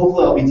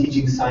hopefully I'll be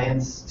teaching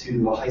science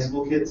to high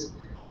school kids.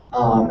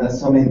 That's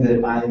something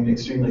that I'm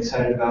extremely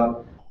excited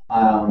about.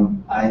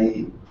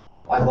 I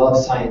love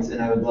science,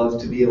 and I would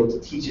love to be able to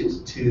teach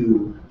it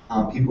to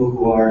people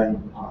who are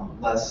in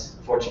less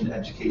fortunate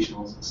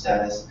educational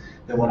status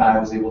than what I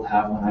was able to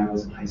have when I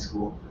was in high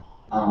school.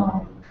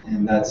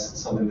 And that's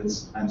something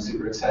I'm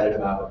super excited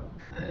about.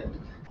 And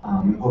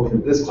I'm hoping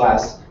that this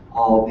class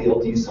I'll be able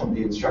to use some of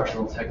the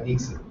instructional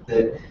techniques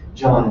that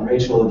John and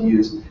Rachel have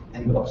used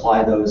and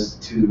apply those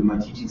to my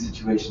teaching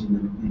situation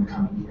in the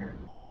coming year.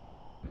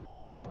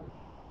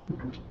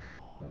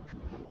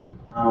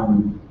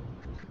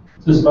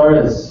 So as far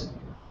as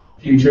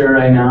future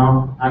right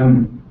now,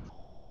 I'm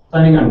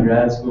planning on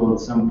grad school at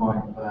some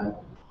point,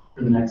 but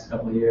for the next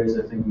couple of years,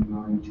 I think I'm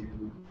going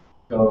to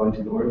go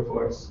into the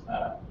workforce.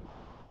 I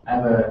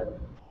have a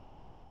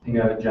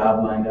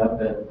job lined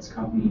up at this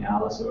company,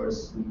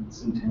 Allosource, in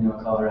Centennial,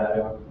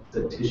 Colorado. It's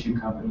a tissue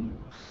company,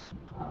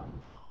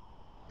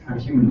 a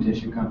human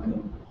tissue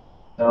company.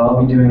 So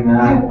I'll be doing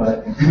that,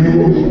 but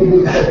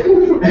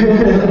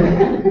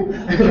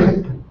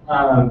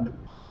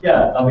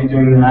yeah, I'll be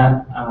doing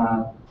that.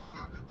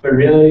 But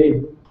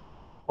really,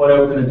 what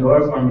opened the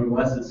door for me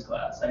was this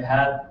class. I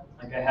had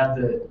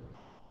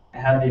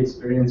the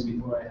experience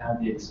before I had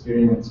the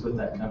experience with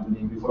that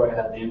company, before I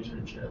had the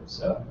internship.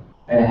 So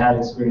I had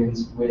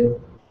experience with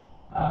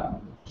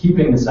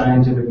keeping a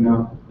scientific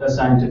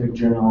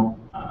journal.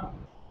 I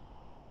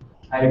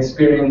had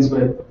experience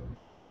with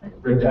like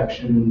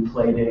reduction,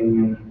 plating,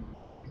 and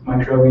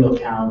microbial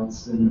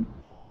counts, and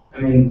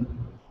I mean,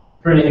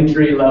 for an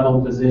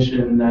entry-level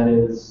position, that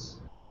is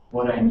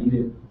what I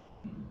needed.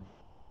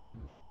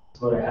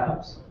 That's what I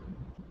have. So.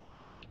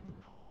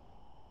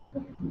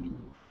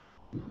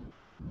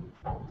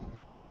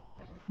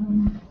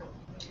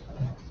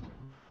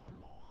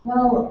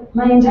 Well,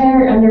 my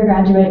entire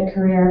undergraduate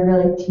career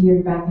really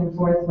teetered back and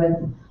forth with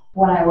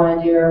what I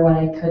want to do or what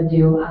I could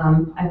do.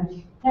 I've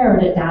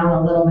narrowed it down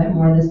a little bit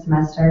more this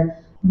semester,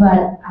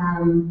 but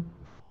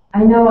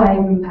I know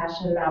I'm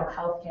passionate about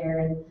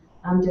healthcare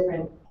and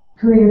different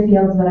career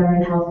fields that are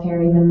in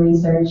healthcare, even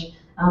research.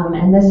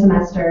 And this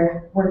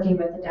semester, working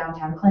with the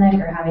downtown clinic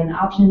or having the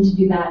option to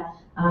do that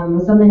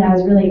was something I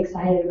was really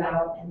excited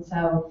about. And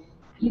so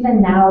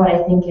even now, what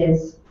I think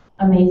is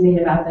amazing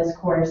about this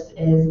course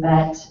is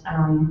that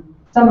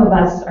some of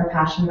us are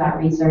passionate about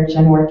research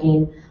and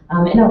working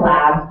in a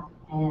lab,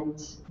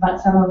 but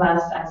some of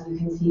us, as you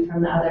can see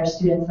from the other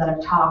students that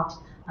have talked,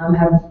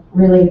 have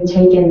really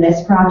taken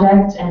this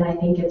project, and I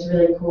think it's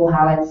really cool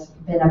how it's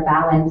been a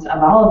balance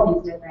of all of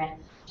these different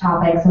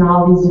topics and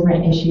all of these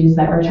different issues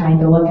that we're trying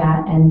to look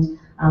at, and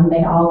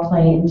they all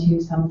play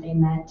into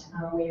something that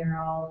we are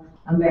all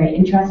very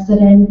interested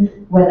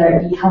in, whether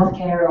it be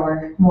healthcare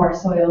or more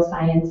soil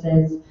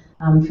sciences,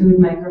 food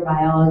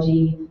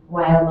microbiology,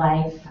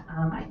 wildlife.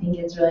 I think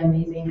it's really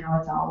amazing how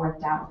it's all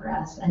worked out for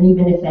us. And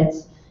even if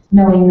it's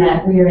knowing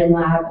that we're in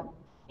lab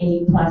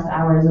 8+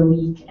 hours a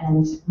week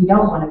and we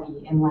don't want to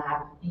be in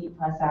lab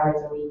 8+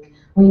 hours a week,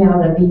 we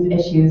know that these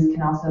issues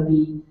can also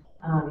be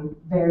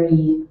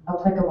very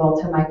applicable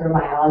to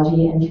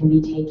microbiology and can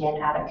be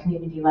taken at a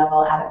community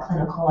level, at a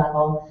clinical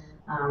level,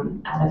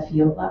 at a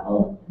field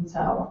level. And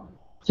so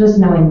just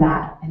knowing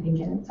that, I think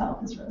in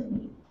itself is really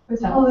neat. So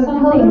tell us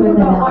about what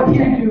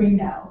you're doing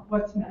now.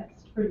 What's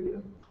next for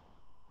you?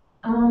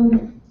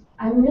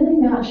 I'm really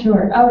not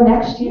sure. Oh,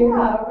 next year?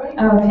 Yeah, right.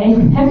 Okay,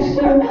 next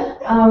year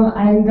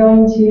I'm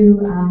going to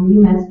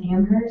UMass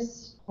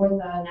Amherst for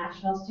the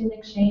National Student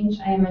Exchange.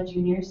 I am a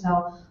junior,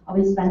 so I'll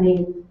be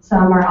spending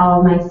some or all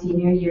of my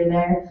senior year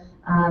there.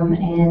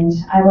 And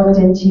I looked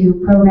into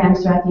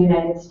programs throughout the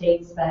United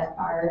States that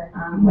are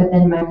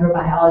within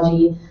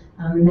microbiology,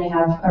 and they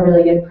have a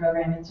really good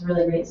program. It's a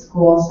really great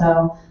school,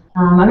 so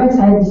I'm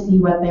excited to see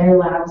what their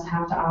labs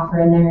have to offer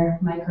and their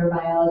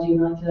microbiology,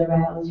 molecular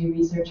biology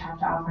research have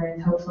to offer,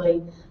 and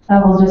hopefully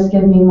that will just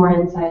give me more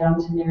insight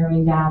onto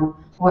narrowing down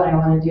what I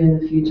want to do in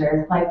the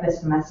future, like this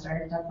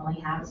semester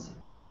definitely has.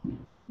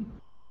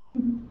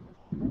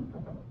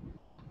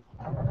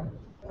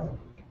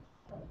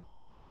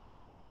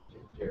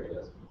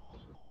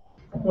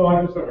 Well,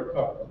 I just have a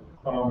couple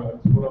of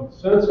comments. What I'm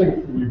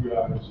sensing from you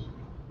guys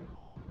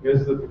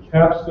is that the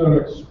capstone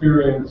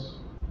experience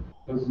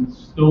has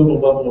instilled a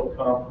level of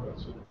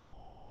confidence in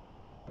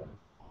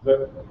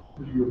you.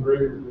 Do you agree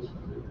or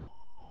disagree?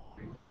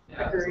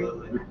 Yeah,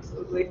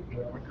 absolutely.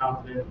 We're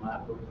confident in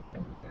lab.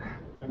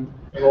 And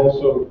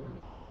also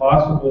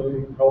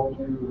possibly help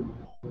you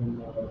in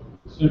the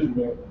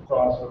decision-making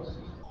process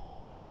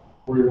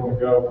where you want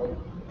to go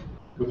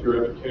with your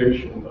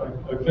education.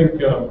 I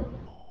think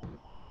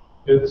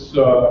it's,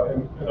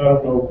 and I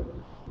don't know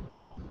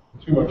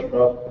too much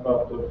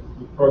about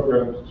the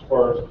programs as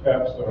far as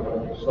capstone. I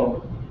know some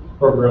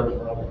programs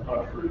around the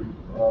country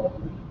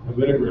have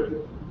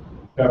integrated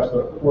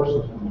capstone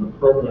courses into the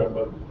program,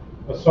 but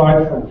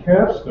aside from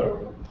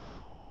capstone,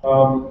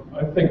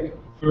 I think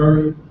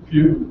very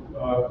few,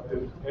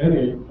 if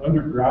any,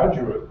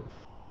 undergraduate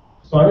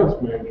science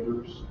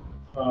majors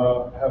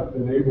have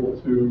been able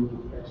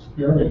to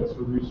experience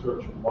a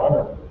research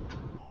environment.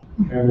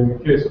 And in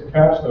the case of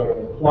capstone,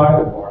 an applied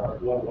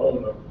environment, let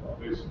alone a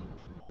basic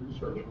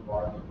research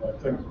environment. I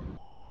think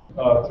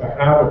to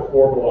have a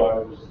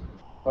formalized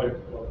type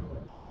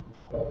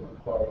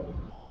of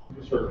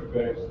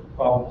research-based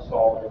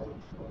problem-solving,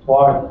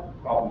 applied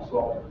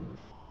problem-solving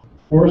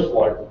course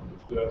like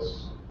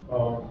this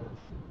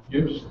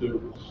gives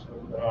students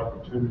an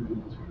opportunity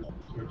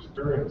to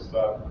experience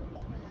that.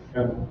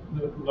 And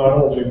not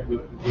only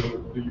the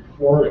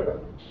euphoria,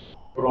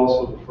 but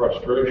also the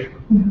frustration,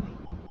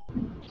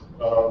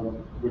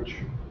 which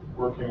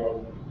working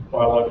on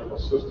biological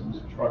systems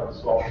and trying to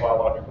solve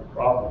biological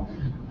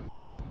problems,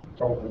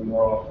 probably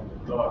more often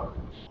than not,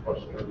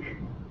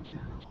 frustration.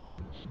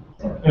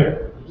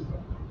 Anyway, just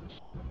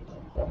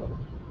that.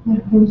 Yeah,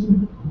 thank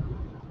you.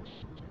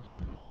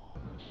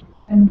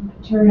 And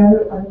Jerry, I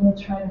will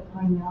try to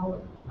find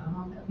out,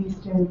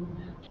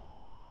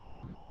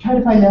 try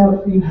to find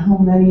out for you how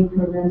many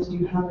programs do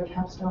you have a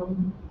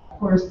capstone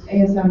course.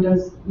 ASM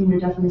does,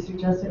 definitely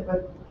suggest it,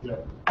 but yeah.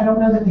 I don't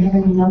know that they have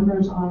any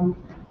numbers on.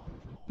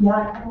 Yeah,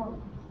 I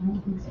don't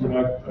think so.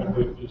 I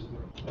did just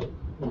a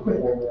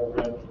informal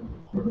mention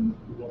for to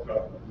look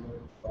up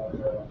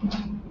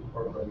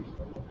programs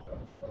to look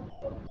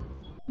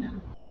at.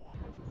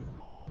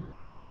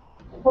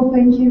 Well,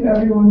 thank you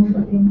everyone for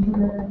being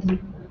here and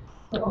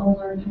for all of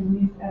our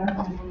attendees at our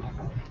conference.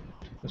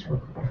 That's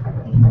right.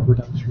 We're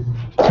down the street.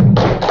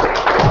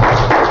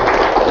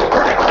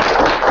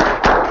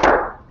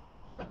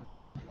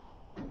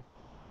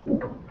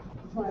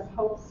 So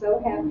I'm so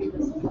happy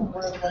this is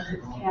more of what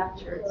is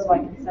captured, so I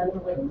can send the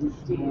link to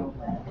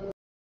Steve.